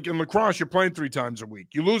sports, like in lacrosse, you're playing 3 times a week.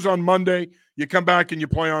 You lose on Monday. You come back and you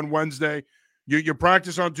play on Wednesday. You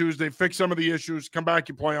practice on Tuesday, fix some of the issues, come back,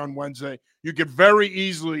 you play on Wednesday. You could very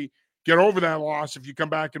easily get over that loss if you come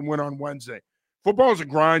back and win on Wednesday. Football is a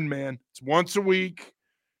grind, man. It's once a week.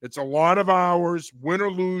 It's a lot of hours. Win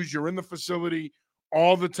or lose, you're in the facility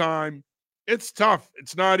all the time. It's tough.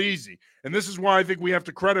 It's not easy. And this is why I think we have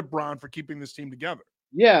to credit Brown for keeping this team together.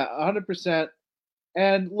 Yeah, 100%.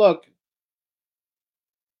 And look,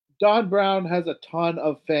 Don Brown has a ton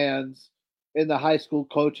of fans in the high school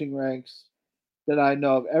coaching ranks that I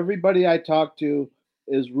know of. Everybody I talk to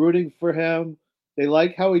is rooting for him. They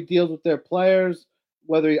like how he deals with their players,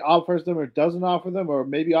 whether he offers them or doesn't offer them, or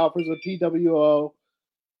maybe offers a PWO.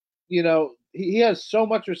 You know, he has so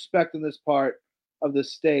much respect in this part of the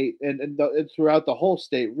state and throughout the whole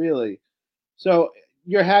state, really. So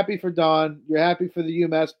you're happy for Don. You're happy for the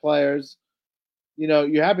UMass players. You know,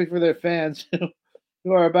 you're happy for their fans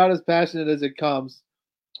who are about as passionate as it comes.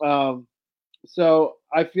 Um, so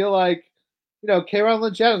I feel like, you know, K'Ron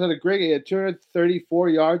Lynch Adams had a great game. 234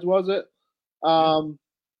 yards, was it?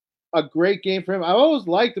 A great game for him. I always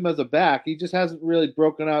liked him as a back. He just hasn't really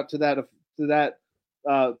broken out to that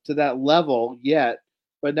level yet.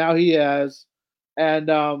 But now he has, and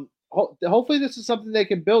hopefully this is something they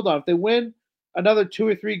can build on. If they win another 2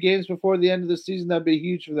 or 3 games before the end of the season, that'd be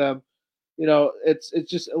huge for them. You know, it's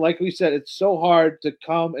just like we said, it's so hard to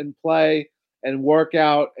come and play and work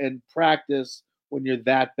out and practice when you're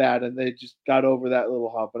that bad, and they just got over that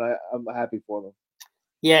little hump, and I'm happy for them.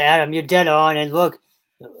 Yeah, Adam, you're dead on. And look,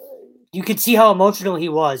 you could see how emotional he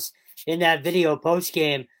was in that video post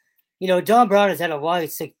game. You know, Don Brown has had a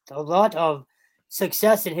lot of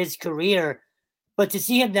success in his career, but to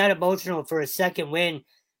see him that emotional for a second win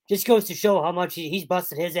just goes to show how much he's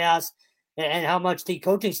busted his ass and how much the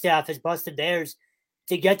coaching staff has busted theirs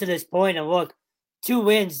to get to this point. And look, 2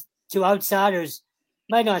 wins to outsiders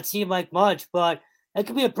might not seem like much, but that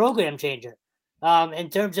could be a program changer in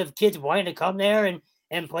terms of kids wanting to come there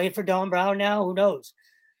and play for Don Brown now. Who knows?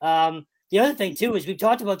 The other thing, too, is we've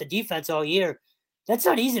talked about the defense all year. That's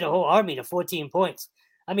not easy to hold Army to 14 points.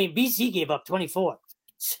 I mean, BC gave up 24.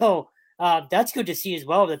 So that's good to see as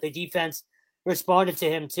well that the defense responded to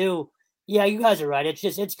him, too. Yeah, you guys are right.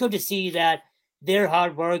 It's good to see that their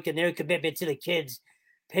hard work and their commitment to the kids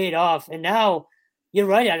paid off. And now, you're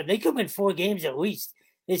right, Adam. They could win 4 games at least.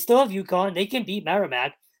 They still have UConn. They can beat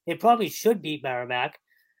Merrimack. They probably should beat Merrimack.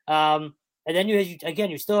 And then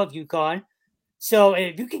you still have UConn. So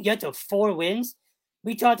if you can get to 4 wins,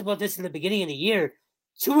 we talked about this in the beginning of the year,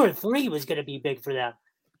 2 or 3 was going to be big for them.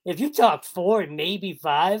 If you talk 4 and maybe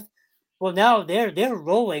 5, well, now they're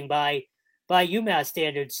rolling by UMass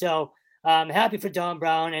standards. So I'm happy for Don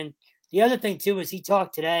Brown. And the other thing too is he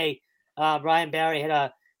talked today. Ryan Barry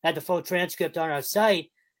had the full transcript on our site.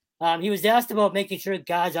 He was asked about making sure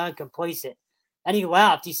guys aren't complacent, and he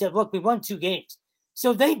laughed. He said, "Look, we won 2 games,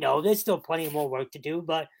 so they know there's still plenty more work to do,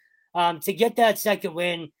 but." To get that second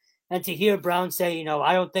win and to hear Brown say, you know,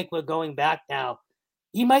 I don't think we're going back now,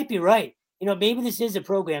 he might be right. You know, maybe this is a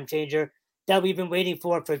program changer that we've been waiting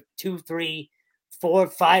for 2, 3, 4,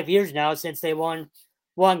 5 years now since they won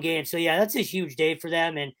 1 game. So, yeah, that's a huge day for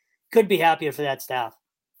them and could be happier for that staff.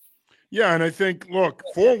 Yeah, and I think, look,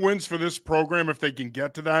 4 wins for this program, if they can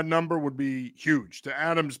get to that number, would be huge. To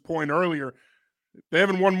Adam's point earlier, they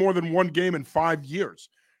haven't won more than 1 game in 5 years.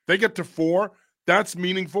 They get to 4. That's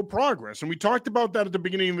meaningful progress. And we talked about that at the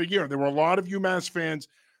beginning of the year. There were a lot of UMass fans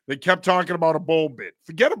that kept talking about a bowl bid.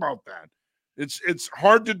 Forget about that. It's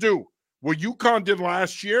hard to do. What UConn did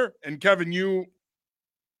last year, and Kevin, you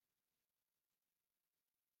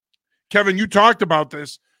talked about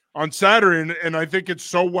this on Saturday, and I think it's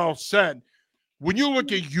so well said. When you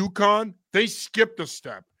look at UConn, they skipped a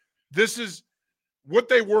step. This is what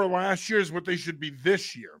they were last year is what they should be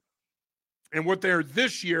this year. And what they are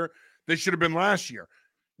this year, they should have been last year.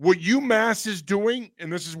 What UMass is doing,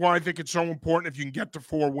 and this is why I think it's so important if you can get to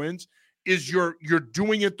 4 wins, is you're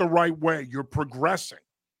doing it the right way. You're progressing.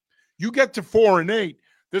 You get to 4 and 8,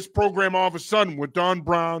 this program all of a sudden with Don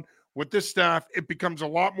Brown, with this staff, it becomes a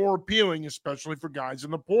lot more appealing, especially for guys in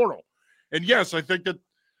the portal. And yes, I think that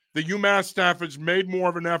the UMass staff has made more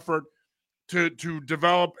of an effort to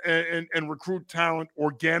develop and recruit talent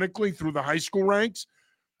organically through the high school ranks.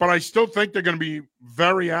 But I still think they're going to be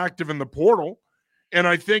very active in the portal. And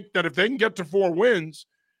I think that if they can get to 4 wins,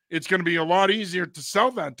 it's going to be a lot easier to sell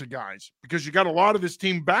that to guys because you got a lot of this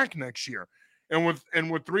team back next year. And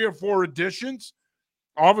with 3 or 4 additions,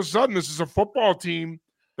 all of a sudden this is a football team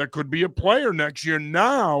that could be a player next year.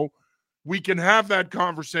 Now we can have that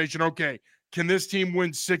conversation. Okay, can this team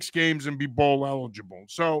win 6 games and be bowl eligible?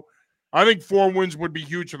 So I think 4 wins would be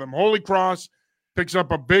huge for them. Holy Cross picks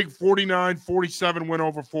up a big 49-47 win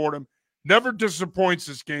over Fordham. Never disappoints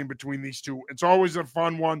this game between these two. It's always a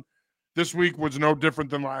fun one. This week was no different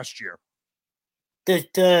than last year.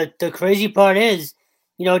 The crazy part is,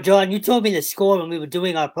 you know, John, you told me the score when we were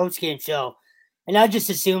doing our post-game show, and I just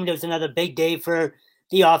assumed it was another big day for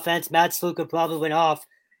the offense. Matt Sluka probably went off.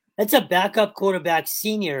 That's a backup quarterback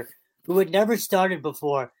senior who had never started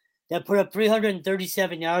before that put up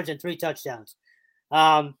 337 yards and 3 touchdowns.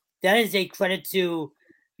 That is a credit to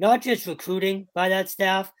not just recruiting by that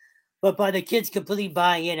staff, but by the kids completely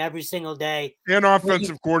buying in every single day. And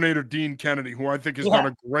offensive coordinator Dean Kennedy, who I think has done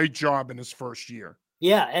a great job in his first year.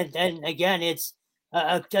 Yeah, and again, it's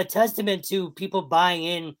a testament to people buying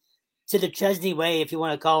in to the Chesney way, if you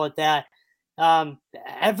want to call it that.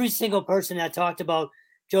 Every single person that talked about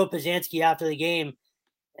Joe Pazanski after the game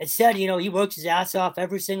said, he works his ass off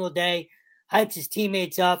every single day, hypes his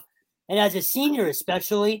teammates up. And as a senior,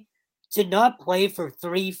 especially, to not play for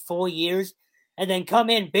 3-4 years and then come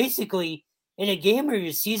in basically in a game where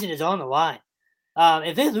your season is on the line.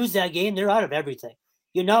 If they lose that game, they're out of everything.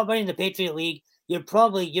 You're not winning the Patriot League. You're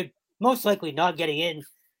most likely not getting in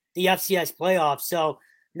the FCS playoffs. So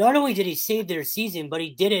not only did he save their season, but he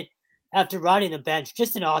did it after riding the bench.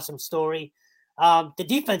 Just an awesome story. The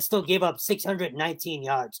defense still gave up 619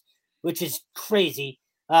 yards, which is crazy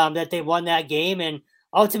that they won that game and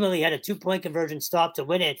ultimately had a 2-point conversion stop to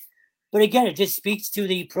win it. But again, it just speaks to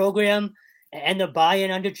the program and the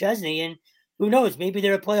buy-in under Chesney. And who knows, maybe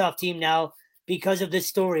they're a playoff team now because of this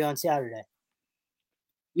story on Saturday.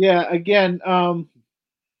 Yeah, again,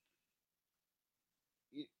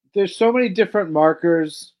 there's so many different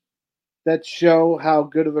markers that show how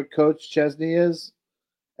good of a coach Chesney is.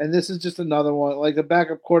 And this is just another one. Like the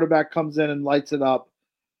backup quarterback comes in and lights it up.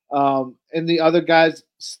 And the other guys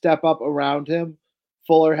step up around him.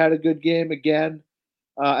 Fuller had a good game again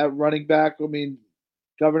at running back. I mean,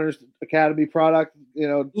 Governor's Academy product,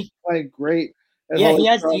 playing great. Yeah, he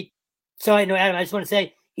has so I know, Adam, I just want to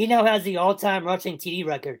say, he now has the all-time rushing TD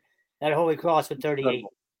record at Holy Cross with 38.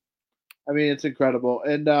 Incredible. I mean, it's incredible.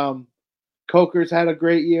 And Coker's had a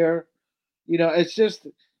great year. It's just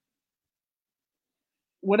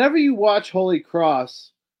whenever you watch Holy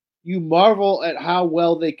Cross, you marvel at how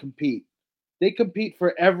well they compete. They compete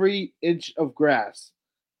for every inch of grass.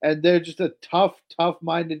 And they're just a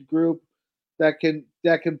tough-minded group that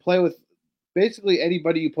can play with basically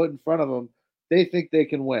anybody you put in front of them. They think they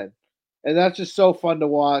can win. And that's just so fun to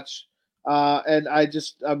watch. And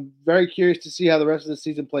I'm very curious to see how the rest of the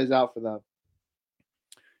season plays out for them.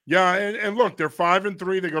 Yeah, and look, they're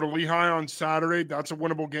 5-3. They go to Lehigh on Saturday. That's a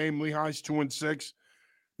winnable game. Lehigh's 2-6.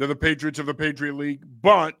 They're the Patriots of the Patriot League.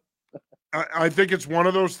 But I think it's one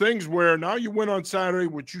of those things where now you win on Saturday,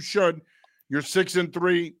 which you should. You're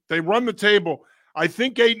 6-3. They run the table. I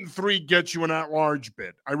think 8-3 gets you an at-large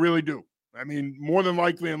bid. I really do. I mean, more than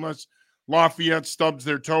likely, unless Lafayette stubs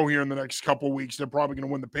their toe here in the next couple of weeks, they're probably going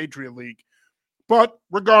to win the Patriot League. But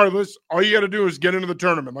regardless, all you got to do is get into the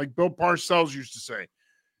tournament, like Bill Parcells used to say.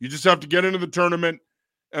 You just have to get into the tournament,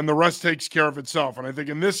 and the rest takes care of itself. And I think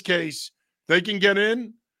in this case, they can get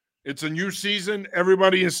in. It's a new season.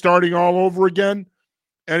 Everybody is starting all over again.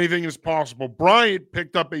 Anything is possible. Bryant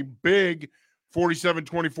picked up a big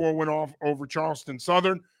 47-24 win off over Charleston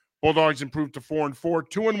Southern. Bulldogs improved to 4-4,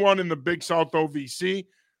 2-1 in the Big South OVC.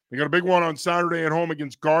 They got a big one on Saturday at home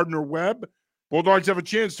against Gardner Webb. Bulldogs have a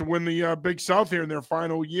chance to win the Big South here in their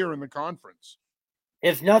final year in the conference.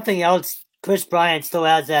 If nothing else, Chris Bryant still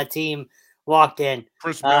has that team locked in.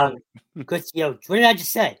 Chris Bryant. What did I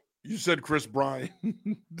just say? You said Chris Bryant.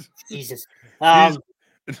 Jesus.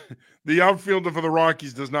 The outfielder for the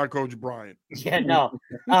Rockies does not coach Bryant. Yeah, no.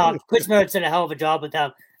 Chris Merritt's done a hell of a job with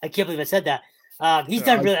them. I can't believe I said that. He's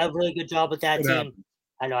done a really good job with that team. Happened.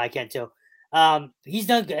 I know, I can too. He's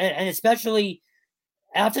done good, and especially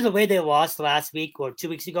after the way they lost last week or 2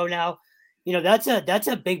 weeks ago now, that's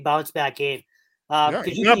a big bounce back game.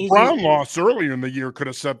 That Brown loss earlier in the year could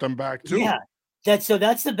have set them back too. Yeah, that's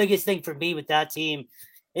the biggest thing for me with that team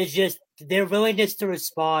is just their willingness to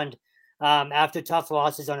respond after tough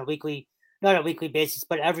losses on not a weekly basis,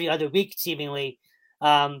 but every other week seemingly. They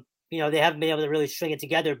haven't been able to really string it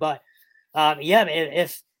together. But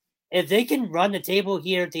if they can run the table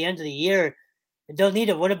here at the end of the year, they'll need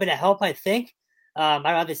a little bit of help, I think. I don't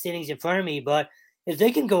have the standings in front of me, but if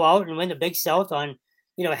they can go out and win the Big South on,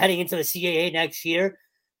 heading into the CAA next year,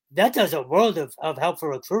 that does a world of help for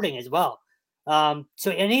recruiting as well. And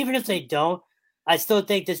even if they don't, I still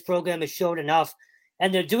think this program has shown enough,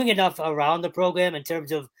 and they're doing enough around the program in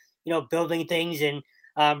terms of, building things and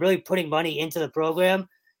really putting money into the program.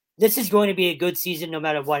 This is going to be a good season no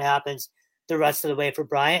matter what happens the rest of the way for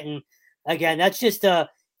Bryant. And again, that's just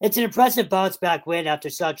it's an impressive bounce back win after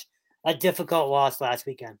such a difficult loss last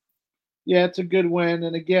weekend. Yeah, it's a good win.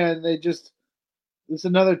 And again, it's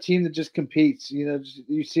another team that just competes.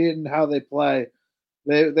 You see it in how they play.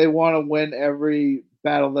 They want to win every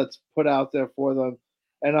battle that's put out there for them.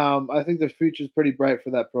 And I think the future is pretty bright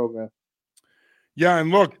for that program. Yeah,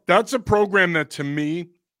 and look, that's a program that to me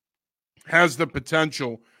has the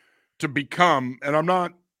potential to become,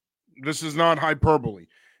 and this is not hyperbole,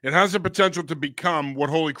 it has the potential to become what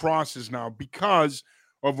Holy Cross is now because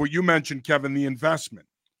of what you mentioned, Kevin, the investment.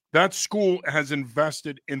 That school has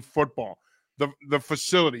invested in football, the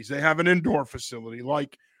facilities. They have an indoor facility.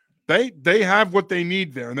 Like they have what they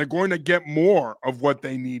need there, and they're going to get more of what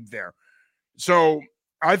they need there. So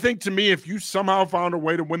I think to me, if you somehow found a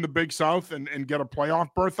way to win the Big South and get a playoff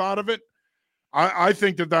berth out of it, I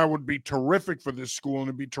think that would be terrific for this school and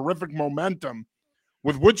it'd be terrific momentum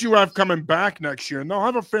with what you have coming back next year. And they'll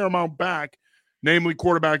have a fair amount back, namely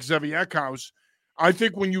quarterback Zevi Eckhouse. I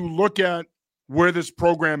think when you look at where this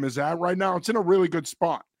program is at right now, it's in a really good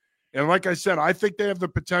spot. And like I said, I think they have the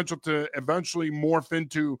potential to eventually morph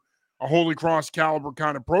into a Holy Cross caliber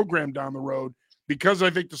kind of program down the road because I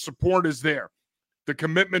think the support is there. The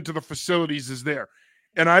commitment to the facilities is there.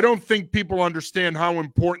 And I don't think people understand how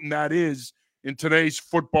important that is in today's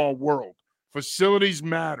football world. Facilities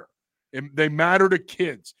matter. They matter to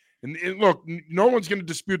kids. And look, no one's going to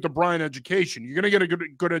dispute the Bryan education. You're going to get a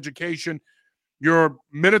good education. You're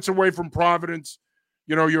minutes away from Providence.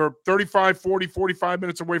 You're 35, 40, 45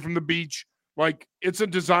 minutes away from the beach. Like, it's a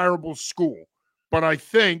desirable school. But I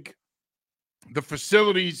think the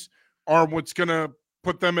facilities are what's going to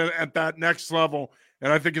put them at that next level,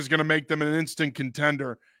 and I think is going to make them an instant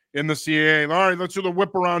contender in the CAA. All right, let's do the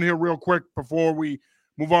whip around here real quick before we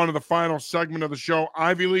move on to the final segment of the show.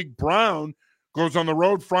 Ivy League Brown goes on the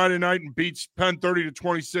road Friday night and beats Penn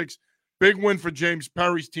 30-26. Big win for James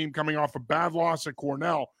Perry's team coming off a bad loss at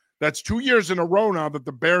Cornell. That's 2 years in a row now that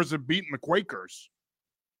the Bears have beaten the Quakers.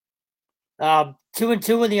 2-2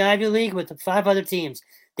 in the Ivy League with the 5 other teams.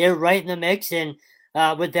 They're right in the mix, and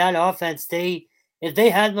with that offense, if they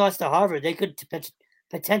hadn't lost to Harvard, they could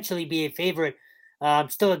potentially be a favorite.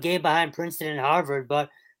 Still a game behind Princeton and Harvard, but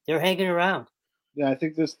they're hanging around. Yeah, I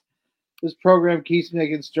think this program keeps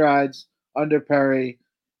making strides under Perry.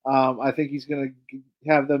 I think he's going to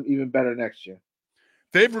have them even better next year.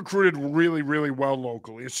 They've recruited really, really well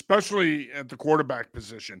locally, especially at the quarterback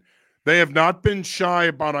position. They have not been shy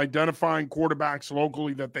about identifying quarterbacks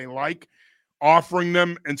locally that they like, offering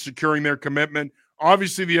them and securing their commitment.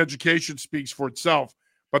 Obviously, the education speaks for itself,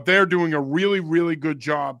 but they're doing a really, really good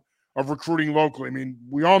job of recruiting locally. I mean,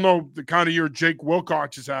 we all know the kind of year Jake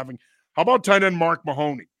Wilcox is having. How about tight end Mark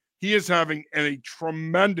Mahoney? He is having a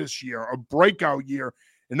tremendous year, a breakout year,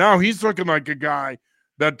 and now he's looking like a guy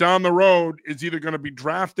that down the road is either going to be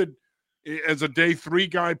drafted as a day 3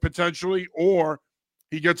 guy potentially, or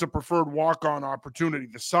he gets a preferred walk-on opportunity.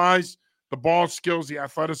 The size, the ball skills, the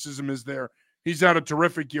athleticism is there. He's had a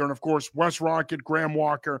terrific year. And, of course, Wes Rocket, Graham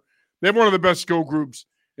Walker, they have one of the best skill groups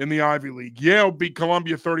in the Ivy League. Yale beat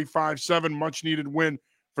Columbia 35-7, much-needed win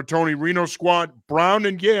for Tony Reno's squad. Brown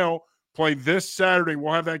and Yale play this Saturday.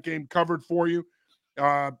 We'll have that game covered for you.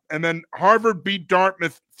 And then Harvard beat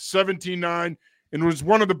Dartmouth 17-9, and it was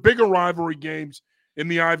one of the bigger rivalry games in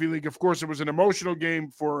the Ivy League. Of course, it was an emotional game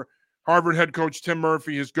for Harvard head coach Tim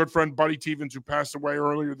Murphy. His good friend Buddy Tevens, who passed away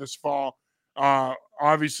earlier this fall,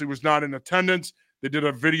 obviously was not in attendance. They did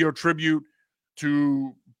a video tribute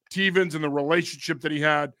to Tevens and the relationship that he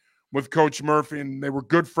had with Coach Murphy, and they were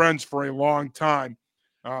good friends for a long time.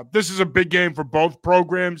 This is a big game for both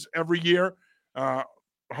programs every year.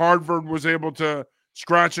 Harvard was able to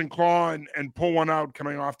scratch and claw and pull one out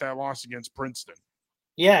coming off that loss against Princeton.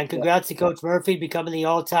 Yeah, and congrats to Coach Murphy becoming the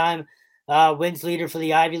all-time wins leader for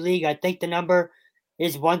the Ivy League. I think the number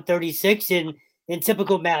is 136 in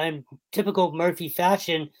typical Murphy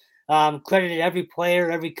fashion. Credited every player,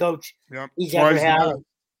 every coach he's ever had.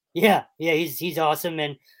 Yeah, he's awesome.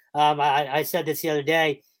 And I said this the other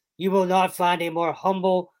day, you will not find a more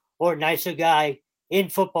humble or nicer guy in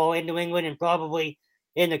football in New England and probably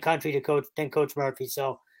in the country than Coach Murphy.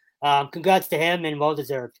 So congrats to him and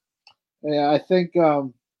well-deserved. Yeah, I think,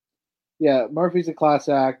 Murphy's a class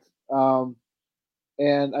act.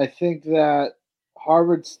 And I think that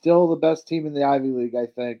Harvard's still the best team in the Ivy League, I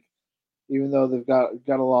think, even though they've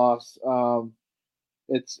got a loss.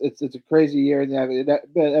 It's a crazy year in the Ivy League.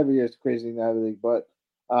 Every year it's crazy in the Ivy League, but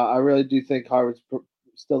I really do think Harvard's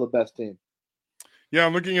still the best team. Yeah,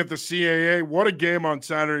 looking at the CAA, what a game on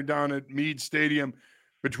Saturday down at Meade Stadium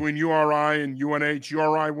between URI and UNH.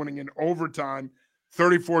 URI winning in overtime,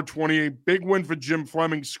 34-28. Big win for Jim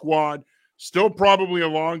Fleming's squad. Still probably a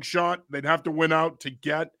long shot. They'd have to win out to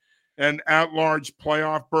get an at-large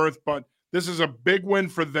playoff berth, but this is a big win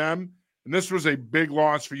for them, and this was a big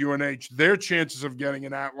loss for UNH. Their chances of getting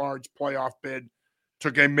an at-large playoff bid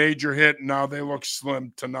took a major hit, and now they look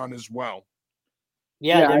slim to none as well.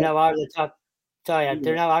 Yeah, they're now out of the top. Sorry,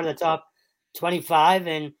 they're now out of the top 25.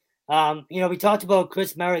 And we talked about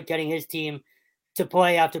Chris Merritt getting his team to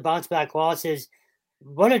play after bounce back losses.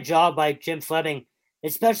 What a job by Jim Fleming,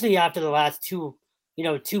 especially after the last 2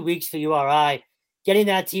 weeks for URI, getting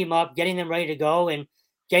that team up, getting them ready to go, and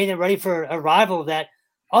getting them ready for a rival that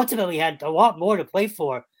ultimately had a lot more to play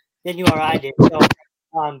for than URI did.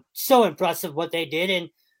 So impressive what they did, and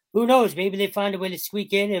who knows, maybe they find a way to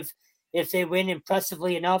squeak in if they win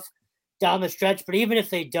impressively enough down the stretch. But even if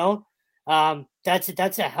they don't, that's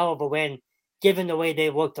a hell of a win given the way they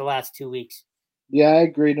looked the last 2 weeks. Yeah, I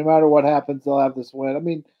agree. No matter what happens, they'll have this win. I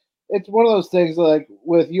mean, it's one of those things like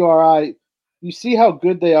with URI, you see how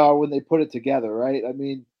good they are when they put it together, right? I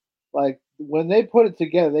mean, like when they put it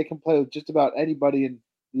together, they can play with just about anybody in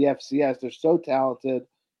the FCS. They're so talented.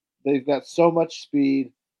 They've got so much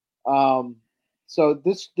speed. So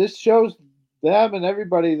this shows them and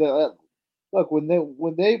everybody that look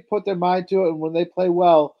when they put their mind to it and when they play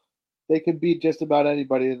well, they can beat just about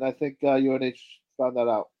anybody. And I think UNH found that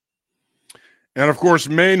out. And, of course,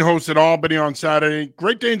 Maine hosted Albany on Saturday.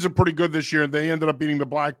 Great Danes are pretty good this year. They ended up beating the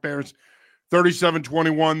Black Bears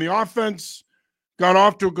 37-21. The offense got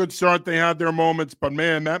off to a good start. They had their moments. But,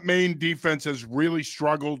 man, that Maine defense has really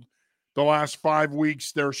struggled the last 5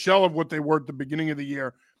 weeks. They're a shell of what they were at the beginning of the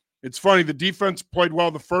year. It's funny. The defense played well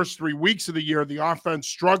the first 3 weeks of the year. The offense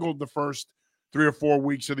struggled the first 3 or 4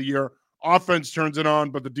 weeks of the year. Offense turns it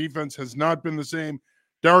on, but the defense has not been the same.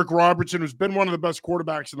 Derek Robertson, who's been one of the best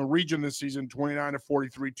quarterbacks in the region this season, 29 of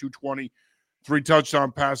 43, 220, 3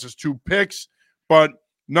 touchdown passes, 2 picks. But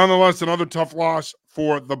nonetheless, another tough loss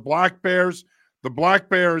for the Black Bears. The Black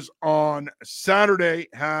Bears on Saturday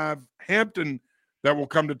have Hampton that will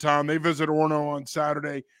come to town. They visit Orono on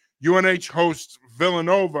Saturday. UNH hosts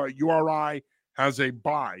Villanova. URI has a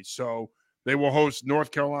bye. So they will host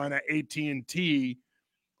North Carolina AT&T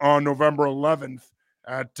on November 11th.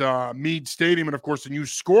 At Meade Stadium. And, of course, the new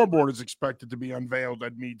scoreboard is expected to be unveiled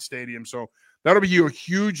at Meade Stadium. So that'll be a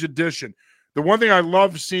huge addition. The one thing I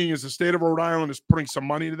love seeing is the state of Rhode Island is putting some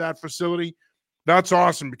money into that facility. That's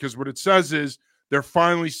awesome because what it says is they're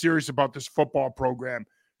finally serious about this football program.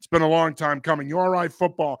 It's been a long time coming. URI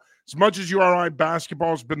football, as much as URI basketball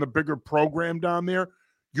has been the bigger program down there,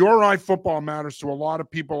 URI football matters to a lot of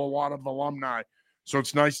people, a lot of alumni. So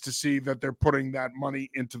it's nice to see that they're putting that money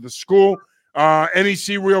into the school.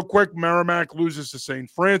 NEC real quick, Merrimack loses to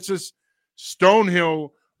St. Francis. Stonehill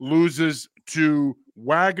loses to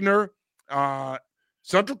Wagner.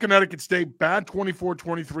 Central Connecticut State, bad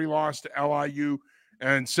 24-23 loss to LIU.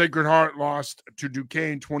 And Sacred Heart lost to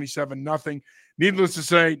Duquesne 27-0. Needless to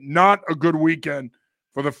say, not a good weekend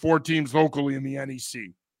for the 4 teams locally in the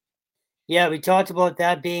NEC. Yeah, we talked about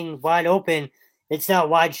that being wide open. It's not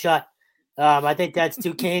wide shut. I think that's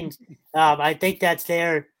Duquesne. I think that's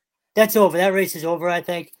there. That's over. That race is over, I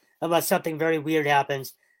think, unless something very weird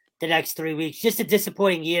happens the next 3 weeks. Just a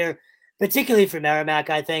disappointing year, particularly for Merrimack,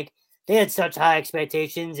 I think. They had such high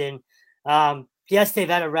expectations, and yes, they've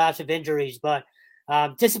had a rash of injuries, but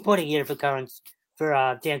disappointing year for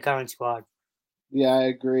Dan Curran's squad. Yeah, I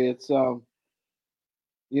agree. It's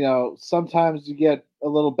sometimes you get a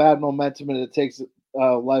little bad momentum and it takes a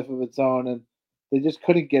life of its own, and they just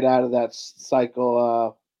couldn't get out of that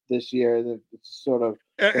cycle this year. It's sort of.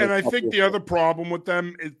 And I think the other problem with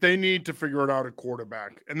them is they need to figure it out at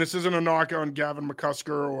quarterback. And this isn't a knock on Gavin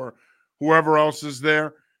McCusker or whoever else is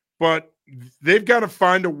there, but they've got to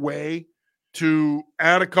find a way to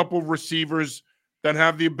add a couple of receivers that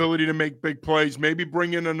have the ability to make big plays, maybe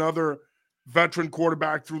bring in another veteran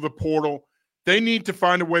quarterback through the portal. They need to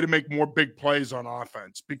find a way to make more big plays on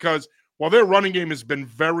offense because while their running game has been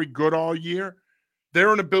very good all year,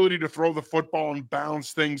 their inability to throw the football and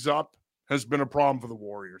bounce things up has been a problem for the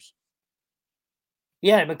Warriors.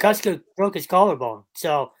 Yeah, McCusker broke his collarbone.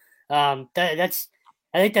 So I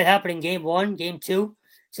think that happened in game 1, game 2.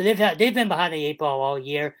 So they've been behind the 8 ball all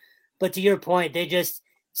year. But to your point, they just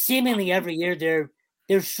seemingly every year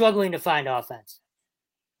they're struggling to find offense.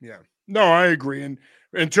 Yeah. No, I agree. And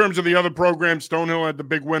in terms of the other programs, Stonehill had the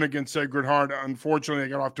big win against Sacred Heart. Unfortunately, they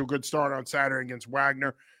got off to a good start on Saturday against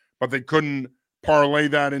Wagner, but they couldn't parlay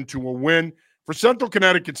that into a win. For Central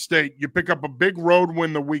Connecticut State, you pick up a big road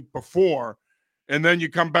win the week before, and then you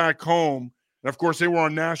come back home. And, of course, they were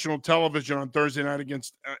on national television on Thursday night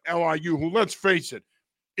against LIU, who, let's face it,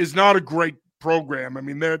 is not a great program. I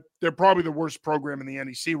mean, they're probably the worst program in the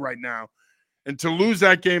NEC right now. And to lose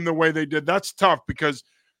that game the way they did, that's tough because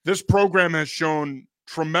this program has shown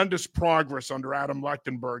tremendous progress under Adam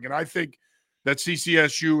Lechtenberg. And I think that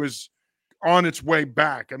CCSU is on its way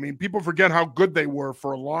back. I mean, people forget how good they were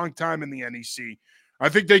for a long time in the NEC. I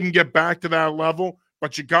think they can get back to that level,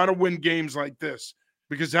 but you got to win games like this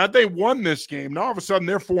because had they won this game, now all of a sudden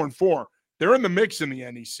they're 4-4. They're in the mix in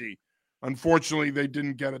the NEC. Unfortunately, they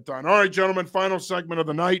didn't get it done. All right, gentlemen, final segment of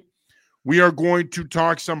the night. We are going to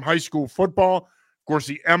talk some high school football. Of course,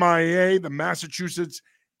 the MIA, the Massachusetts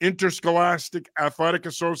Interscholastic Athletic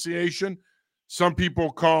Association. Some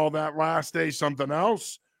people call that last day something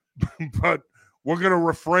else, but we're going to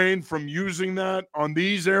refrain from using that on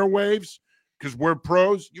these airwaves because we're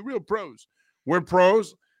pros. You're real pros. We're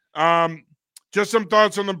pros. Just some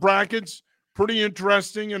thoughts on the brackets. Pretty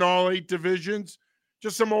interesting in all 8 divisions.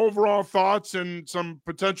 Just some overall thoughts and some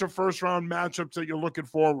potential first-round matchups that you're looking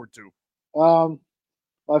forward to.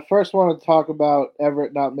 I first want to talk about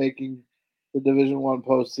Everett not making the Division I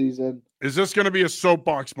postseason. Is this going to be a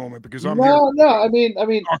soapbox moment? Because I'm no, here. No. I mean,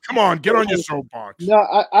 oh, come on, get on your soapbox. No,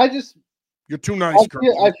 I just. You're too nice, Kurt.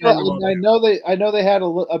 I know they had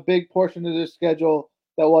a big portion of their schedule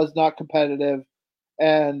that was not competitive,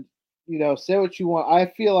 and say what you want. I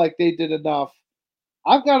feel like they did enough.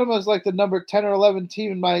 I've got them as like the number 10 or 11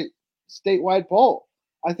 team in my statewide poll.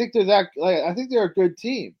 I think I think they're a good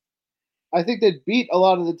team. I think they beat a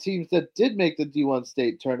lot of the teams that did make the D1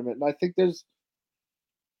 state tournament, and I think there's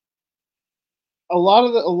a lot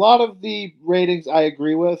of the ratings I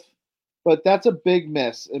agree with, but that's a big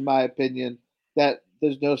miss in my opinion. That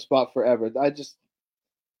there's no spot for Everett.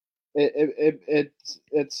 It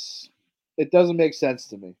doesn't make sense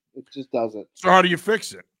to me. It just doesn't. So how do you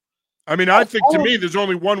fix it? I mean, I think to me, there's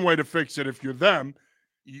only one way to fix it. If you're them,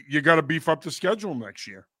 you got to beef up the schedule next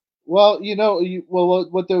year. Well,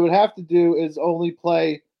 what they would have to do is only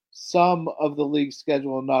play some of the league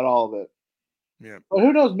schedule and not all of it. Yeah. But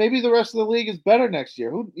who knows? Maybe the rest of the league is better next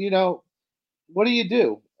year. What do you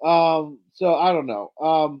do? So I don't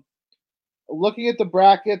know. Looking at the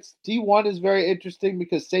brackets, D1 is very interesting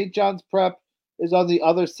because St. John's Prep is on the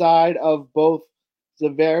other side of both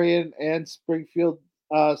Xaverian and Springfield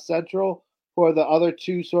Central, who are the other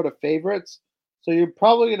two sort of favorites. So you're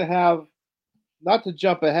probably going to have, not to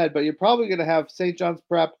jump ahead, but you're probably going to have St. John's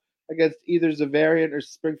Prep against either Xaverian or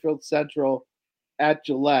Springfield Central at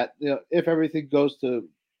Gillette. If everything goes to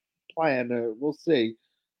plan, we'll see.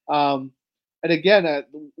 And again,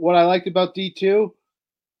 what I liked about D2,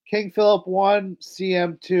 King Philip 1,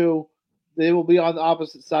 CM 2, they will be on the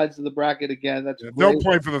opposite sides of the bracket again. That's they'll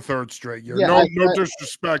play for the third straight year. No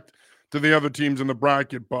disrespect to the other teams in the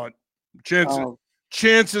bracket, but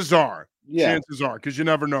chances are, because you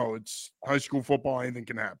never know. It's high school football; anything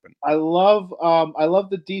can happen. I love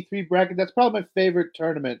the D3 bracket. That's probably my favorite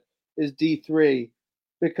tournament is D3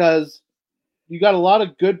 because you got a lot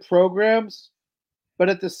of good programs, but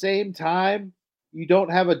at the same time, you don't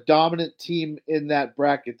have a dominant team in that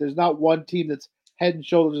bracket. There's not one team that's head and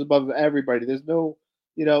shoulders above everybody. There's no,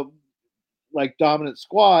 dominant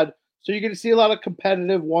squad. So you're going to see a lot of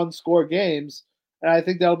competitive one-score games, and I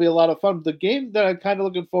think that'll be a lot of fun. The game that I'm kind of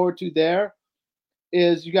looking forward to there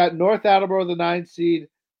is you got North Attleboro, the 9 seed,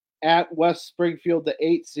 at West Springfield, the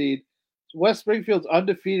 8 seed. So West Springfield's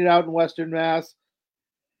undefeated out in Western Mass.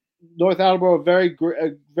 North Attleboro, a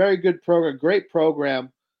very good program, great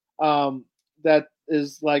program that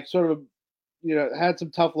is had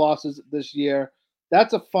some tough losses this year.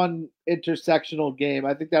 That's a fun intersectional game.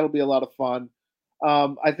 I think that'll be a lot of fun.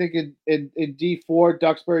 I think in D4,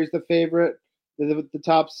 Duxbury's the favorite, the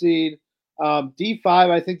top seed. D5,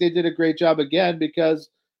 I think they did a great job again because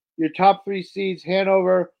your top 3 seeds,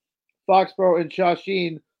 Hanover, Foxborough, and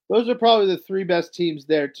Shawsheen, those are probably the 3 best teams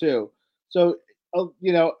there too. So,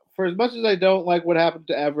 for as much as I don't like what happened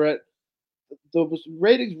to Everett, the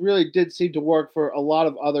ratings really did seem to work for a lot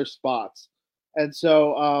of other spots. And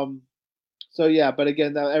so yeah, but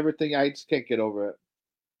again, everything, I just can't get over it.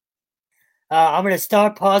 I'm going to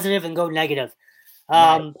start positive and go negative.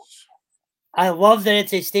 Nice. I love that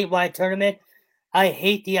it's a statewide tournament. I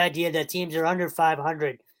hate the idea that teams are under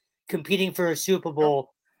 500 competing for a Super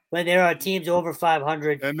Bowl when there are teams over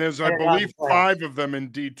 500. And there's, I believe, 5 of them in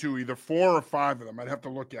D2, either 4 or 5 of them. I'd have to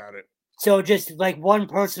look at it. So just like one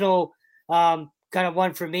personal kind of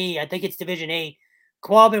one for me, I think it's Division 8.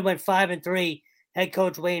 Quabbin went 5-3. Head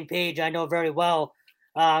coach Wayne Page, I know very well.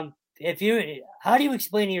 How do you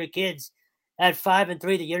explain to your kids at 5-3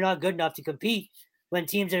 that you're not good enough to compete when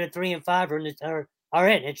teams that are 3 and 5 are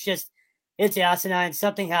in? It's asinine.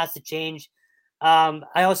 Something has to change.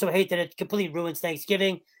 I also hate that it completely ruins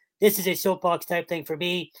Thanksgiving. This is a soapbox type thing for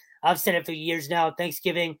me. I've said it for years now.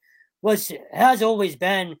 Thanksgiving has always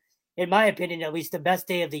been, in my opinion, at least the best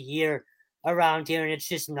day of the year around here, and it's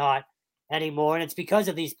just not anymore. And it's because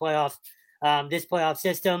of these this playoff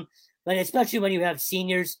system, but especially when you have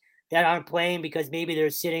seniors that aren't playing because maybe they're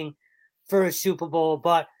sitting for a Super Bowl.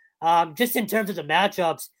 But Just in terms of the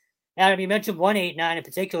matchups, Adam, you mentioned 1-8-9 in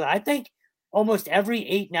particular. I think almost every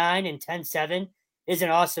 8-9 and 10-7 is an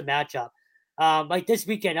awesome matchup. Like this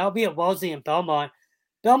weekend, I'll be at Wellesley and Belmont.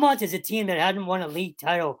 Belmont is a team that hadn't won a league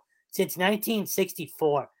title since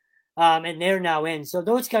 1964, and they're now in. So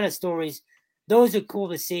those kind of stories, those are cool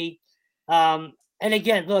to see. And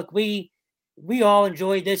again, look, we all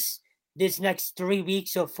enjoy this next 3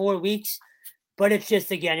 weeks or 4 weeks, but it's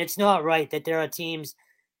just, again, it's not right that there are teams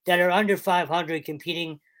that are under 500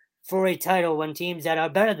 competing for a title when teams that are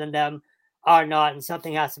better than them are not, and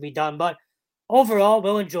something has to be done. But overall,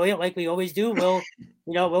 we'll enjoy it like we always do.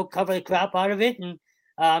 We'll cover the crap out of it, and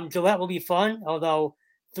Gillette will be fun, although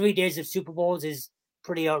 3 days of Super Bowls is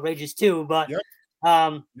pretty outrageous too. But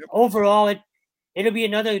overall, it'll be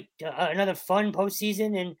another fun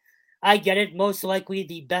postseason, and I get it. Most likely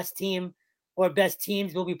the best team or best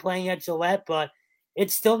teams will be playing at Gillette, but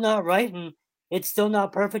it's still not right, and it's still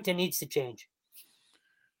not perfect and needs to change.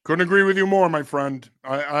 Couldn't agree with you more, my friend.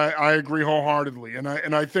 I agree wholeheartedly. And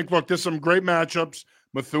I think, look, there's some great matchups.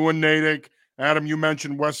 Methuen-Natick. Adam, you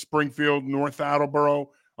mentioned West Springfield, North Attleboro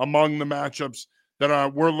among the matchups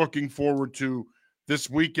that we're looking forward to this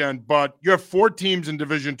weekend. But you have 4 teams in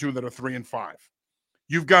Division II that are 3-5.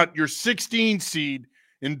 You've got your 16 seed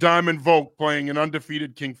in Diamond Vogue playing an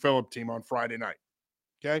undefeated King Philip team on Friday night.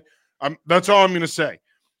 Okay? That's all I'm going to say.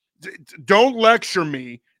 Don't lecture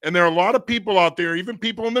me. And there are a lot of people out there, even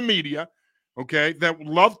people in the media, okay, that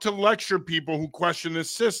love to lecture people who question this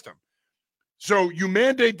system. So you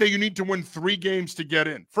mandate that you need to win 3 games to get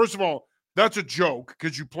in. First of all, that's a joke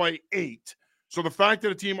because you play 8. So the fact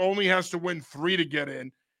that a team only has to win 3 to get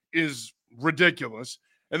in is ridiculous.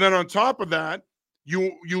 And then on top of that,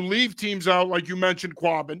 you leave teams out like you mentioned,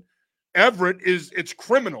 Quabbin. Everett it's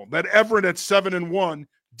criminal that Everett at 7-1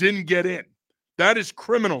 didn't get in. That is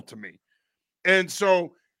criminal to me. And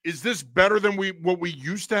so is this better than what we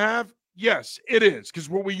used to have? Yes, it is, because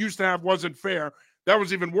what we used to have wasn't fair. That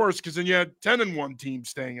was even worse because then you had 10-1 teams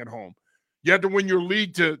staying at home. You had to win your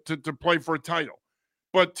league to play for a title.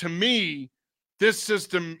 But to me, this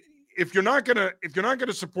system, if you're not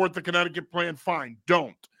gonna support the Connecticut plan, fine,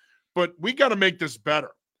 don't. But we got to make this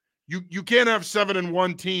better. You can't have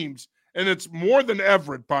 7-1 teams, and it's more than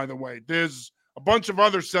Everett, by the way. There's a bunch of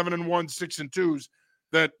other 7-1, 6-2s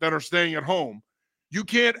that are staying at home. You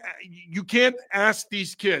can't ask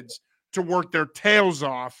these kids to work their tails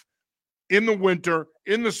off in the winter,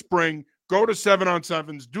 in the spring, go to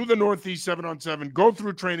 7-on-7s, do the Northeast 7-on-7, go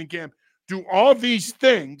through training camp, do all these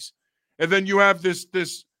things, and then you have this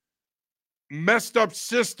messed up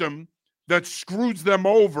system that screws them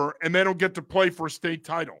over and they don't get to play for a state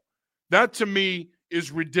title. That to me is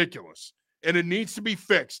ridiculous, and it needs to be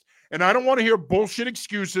fixed. And I don't want to hear bullshit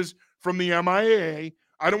excuses from the MIAA.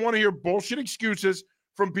 I don't want to hear bullshit excuses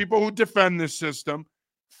from people who defend this system.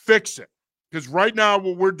 Fix it. Because right now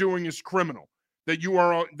what we're doing is criminal.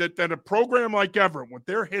 That a program like Everett, with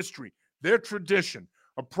their history, their tradition,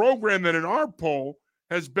 a program that in our poll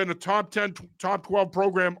has been a top 10, top 12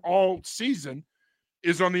 program all season,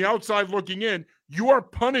 is on the outside looking in. You are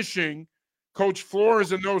punishing Coach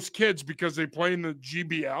Flores and those kids because they play in the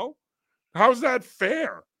GBL? How's that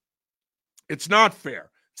fair? It's not fair.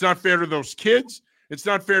 It's not fair to those kids. It's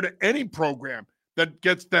not fair to any program that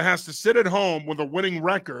has to sit at home with a winning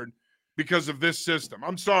record because of this system.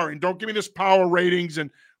 I'm sorry. And don't give me this power ratings and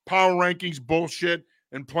power rankings bullshit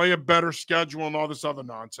and play a better schedule and all this other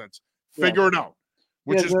nonsense. Figure it out,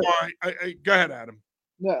 which is why go ahead, Adam.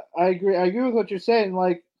 No, I agree. I agree with what you're saying.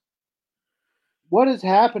 Like, what is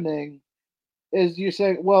happening is you're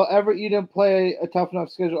saying, well, Everett, you didn't play a tough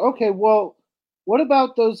enough schedule. Okay, well, what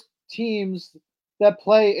about those teams that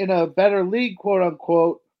play in a better league, quote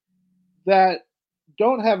unquote, that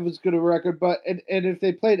don't have as good a record, and if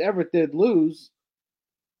they played Everett, they'd lose.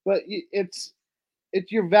 But it's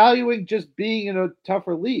you're valuing just being in a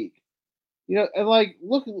tougher league, And like,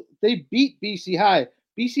 look, they beat BC High.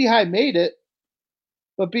 BC High made it,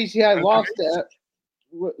 but BC High lost it.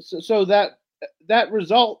 So that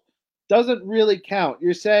result doesn't really count.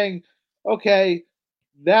 You're saying, okay,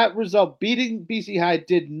 that result, beating BC High,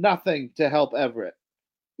 did nothing to help Everett,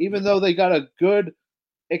 even though they got a good,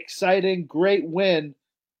 exciting, great win.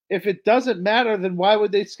 If it doesn't matter, then why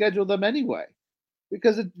would they schedule them anyway?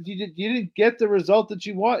 Because you didn't get the result that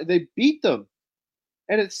you want. They beat them,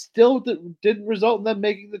 and it still didn't result in them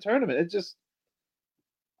making the tournament. It's just,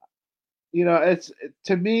 it's,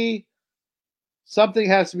 to me, something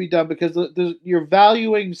has to be done because you're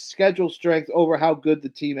valuing schedule strength over how good the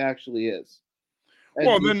team actually is.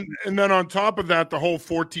 And then on top of that, the whole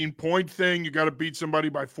 14-point thing, you got to beat somebody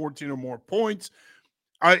by 14 or more points.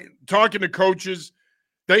 Talking to coaches,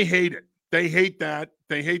 they hate it. They hate that.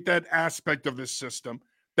 They hate that aspect of this system.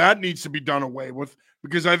 That needs to be done away with,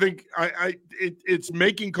 because I think it's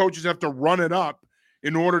making coaches have to run it up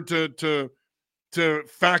in order to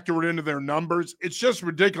factor it into their numbers. It's just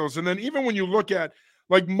ridiculous. And then even when you look at,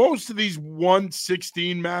 like, most of these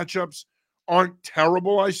 1-16 matchups aren't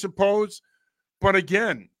terrible, I suppose. But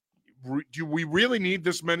again, do we really need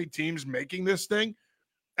this many teams making this thing?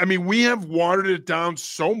 I mean, we have watered it down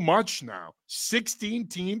so much now. 16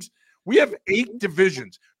 teams. We have 8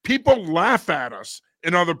 divisions. People laugh at us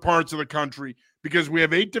in other parts of the country because we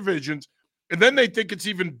have 8 divisions, and then they think it's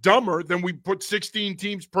even dumber than we put 16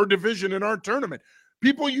 teams per division in our tournament.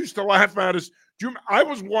 People used to laugh at us. I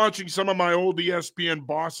was watching some of my old ESPN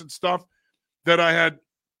Boston stuff that I had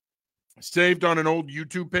saved on an old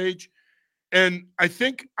YouTube page. And I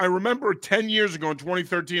remember 10 years ago in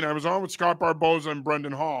 2013, I was on with Scott Barboza and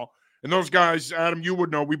Brendan Hall. And those guys, Adam, you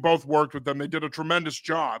would know, we both worked with them. They did a tremendous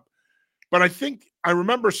job. But I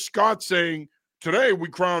remember Scott saying, today we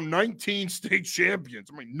crowned 19 state champions.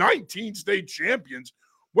 I mean, 19 state champions?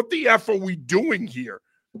 What the F are we doing here?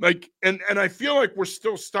 Like, and I feel like we're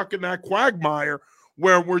still stuck in that quagmire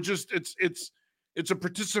where we're just, it's a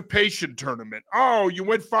participation tournament. Oh, you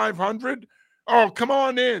win 500? Oh, come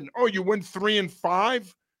on in. Oh, you win 3 and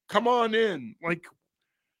 5? Come on in. Like,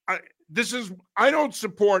 I don't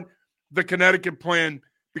support the Connecticut plan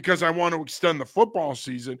because I want to extend the football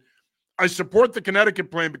season. I support the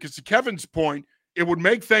Connecticut plan because, to Kevin's point, it would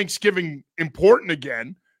make Thanksgiving important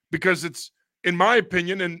again, because it's, in my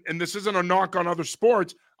opinion, and this isn't a knock on other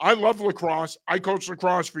sports, I love lacrosse. I coached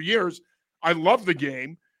lacrosse for years. I love the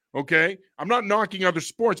game, okay? I'm not knocking other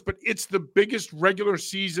sports, but it's the biggest regular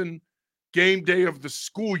season game day of the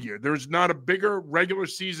school year. There's not a bigger regular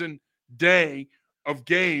season day of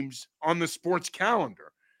games on the sports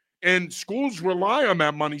calendar. And schools rely on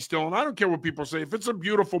that money still. And I don't care what people say. If it's a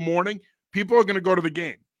beautiful morning, people are going to go to the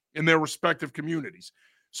game in their respective communities.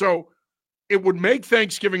 So it would make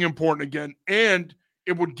Thanksgiving important again, and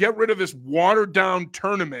it would get rid of this watered-down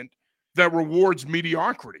tournament that rewards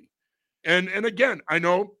mediocrity. And again, I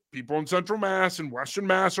know people in Central Mass and Western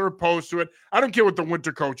Mass are opposed to it. I don't care what the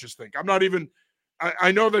winter coaches think.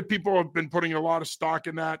 I know that people have been putting a lot of stock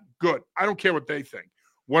in that. Good. I don't care what they think.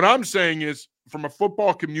 What I'm saying is, from a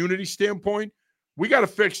football community standpoint, we got to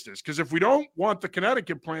fix this, because if we don't want the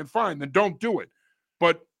Connecticut plan, fine, then don't do it.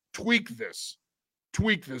 But tweak this,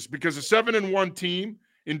 because a 7-1 team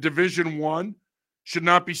in Division I should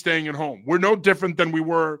not be staying at home. We're no different than we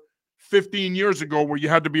were 15 years ago, where you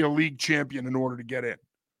had to be a league champion in order to get in.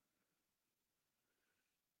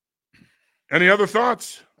 Any other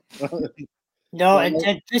thoughts? No,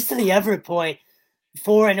 and just to the Everett point,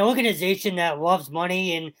 for an organization that loves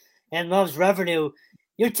money and loves revenue,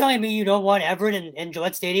 you're telling me you don't want Everett in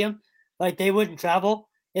Gillette Stadium? Like, they wouldn't travel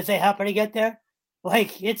if they happen to get there?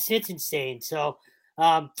 Like, it's insane. So,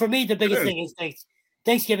 for me, the biggest thing is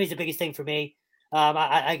Thanksgiving is the biggest thing for me.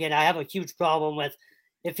 I have a huge problem with,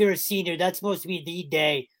 if you're a senior, that's supposed to be the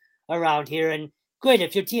day around here. And great,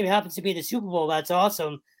 if your team happens to be in the Super Bowl, that's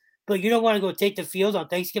awesome. But you don't want to go take the field on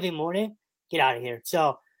Thanksgiving morning? Get out of here.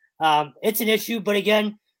 So, it's an issue, but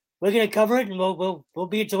again, we're going to cover it, and we'll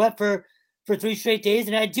be at Gillette for 3 straight days.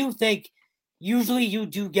 And I do think usually you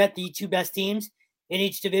do get the 2 best teams in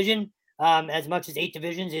each division. As much as 8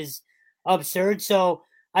 divisions is absurd. So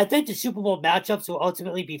I think the Super Bowl matchups will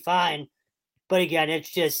ultimately be fine. But again,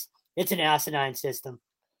 it's an asinine system.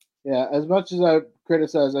 Yeah, as much as I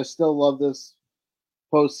criticize, I still love this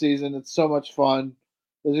postseason. It's so much fun.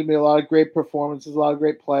 There's going to be a lot of great performances, a lot of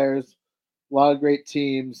great players, a lot of great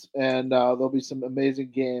teams, and there'll be some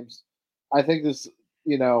amazing games. I think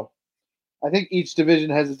I think each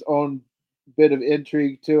division has its own bit of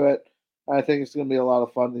intrigue to it. I think it's going to be a lot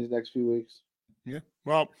of fun these next few weeks. Yeah.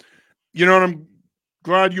 Well, you know what? I'm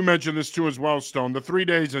glad you mentioned this too as well, Stone. The 3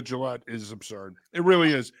 days at Gillette is absurd. It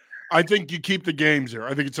really is. I think you keep the games there.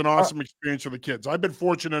 I think it's an awesome experience for the kids. I've been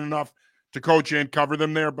fortunate enough to coach and cover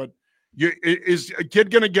them there, but is a kid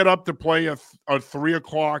going to get up to play a 3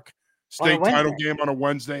 o'clock state title game on a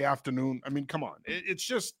Wednesday afternoon? I mean, come on. It's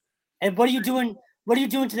just. And what are you doing? What are you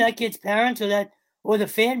doing to that kid's parents or the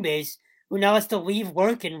fan base who now has to leave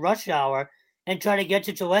work in rush hour and try to get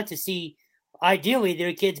to Gillette to see, ideally,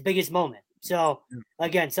 their kid's biggest moment? So,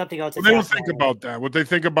 again, something else. Well, they don't think about that. What they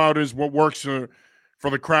think about is what works for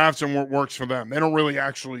the crafts and what works for them. They don't really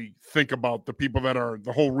actually think about the people that are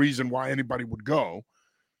the whole reason why anybody would go.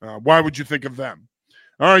 Why would you think of them?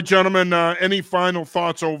 All right, gentlemen, any final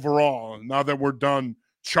thoughts overall now that we're done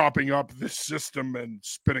chopping up this system and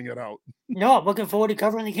spitting it out? No, I'm looking forward to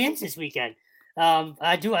covering the games this weekend. I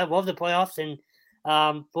love the playoffs,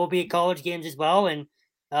 and we'll be at college games as well. And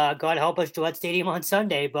God help us, Gillette Stadium on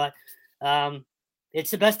Sunday. But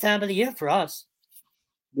it's the best time of the year for us.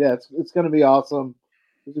 Yeah, it's going to be awesome.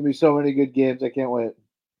 There's going to be so many good games. I can't wait.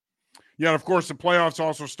 Yeah, and of course, the playoffs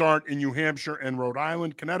also start in New Hampshire and Rhode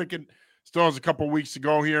Island. Connecticut still has a couple weeks to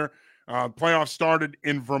go here. Playoffs started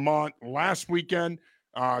in Vermont last weekend.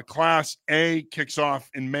 Class A kicks off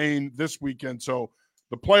in Maine this weekend. So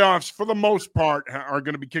the playoffs, for the most part, are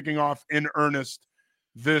going to be kicking off in earnest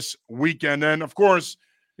this weekend. And, of course,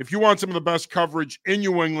 if you want some of the best coverage in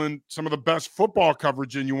New England, some of the best football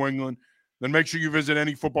coverage in New England, then make sure you visit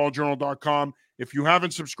anyfootballjournal.com. If you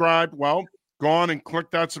haven't subscribed, well, go on and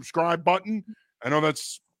click that subscribe button. I know that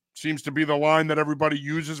seems to be the line that everybody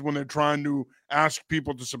uses when they're trying to ask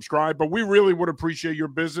people to subscribe, but we really would appreciate your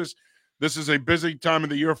business. This is a busy time of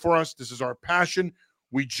the year for us. This is our passion.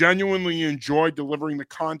 We genuinely enjoy delivering the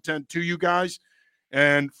content to you guys.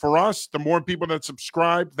 And for us, the more people that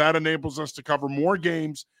subscribe, that enables us to cover more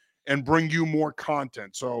games and bring you more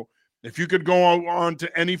content. So if you could go on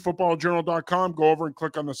to anyfootballjournal.com, go over and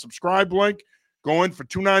click on the subscribe link, go in for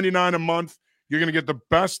 $2.99 a month. You're going to get the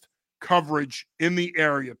best coverage in the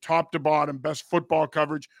area, top to bottom, best football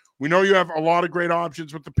coverage. We know you have a lot of great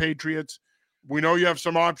options with the Patriots. We know you have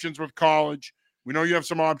some options with college. We know you have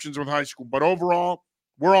some options with high school. But overall,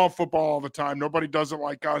 we're all football all the time. Nobody does it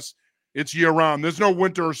like us. It's year-round. There's no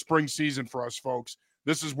winter or spring season for us, folks.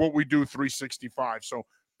 This is what we do 365. So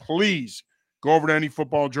please go over to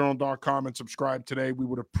anyfootballjournal.com and subscribe today. We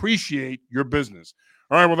would appreciate your business.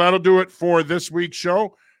 All right, well, that'll do it for this week's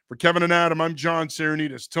show. For Kevin and Adam, I'm John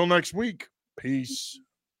Sarianides. Till next week, peace.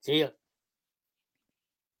 See ya.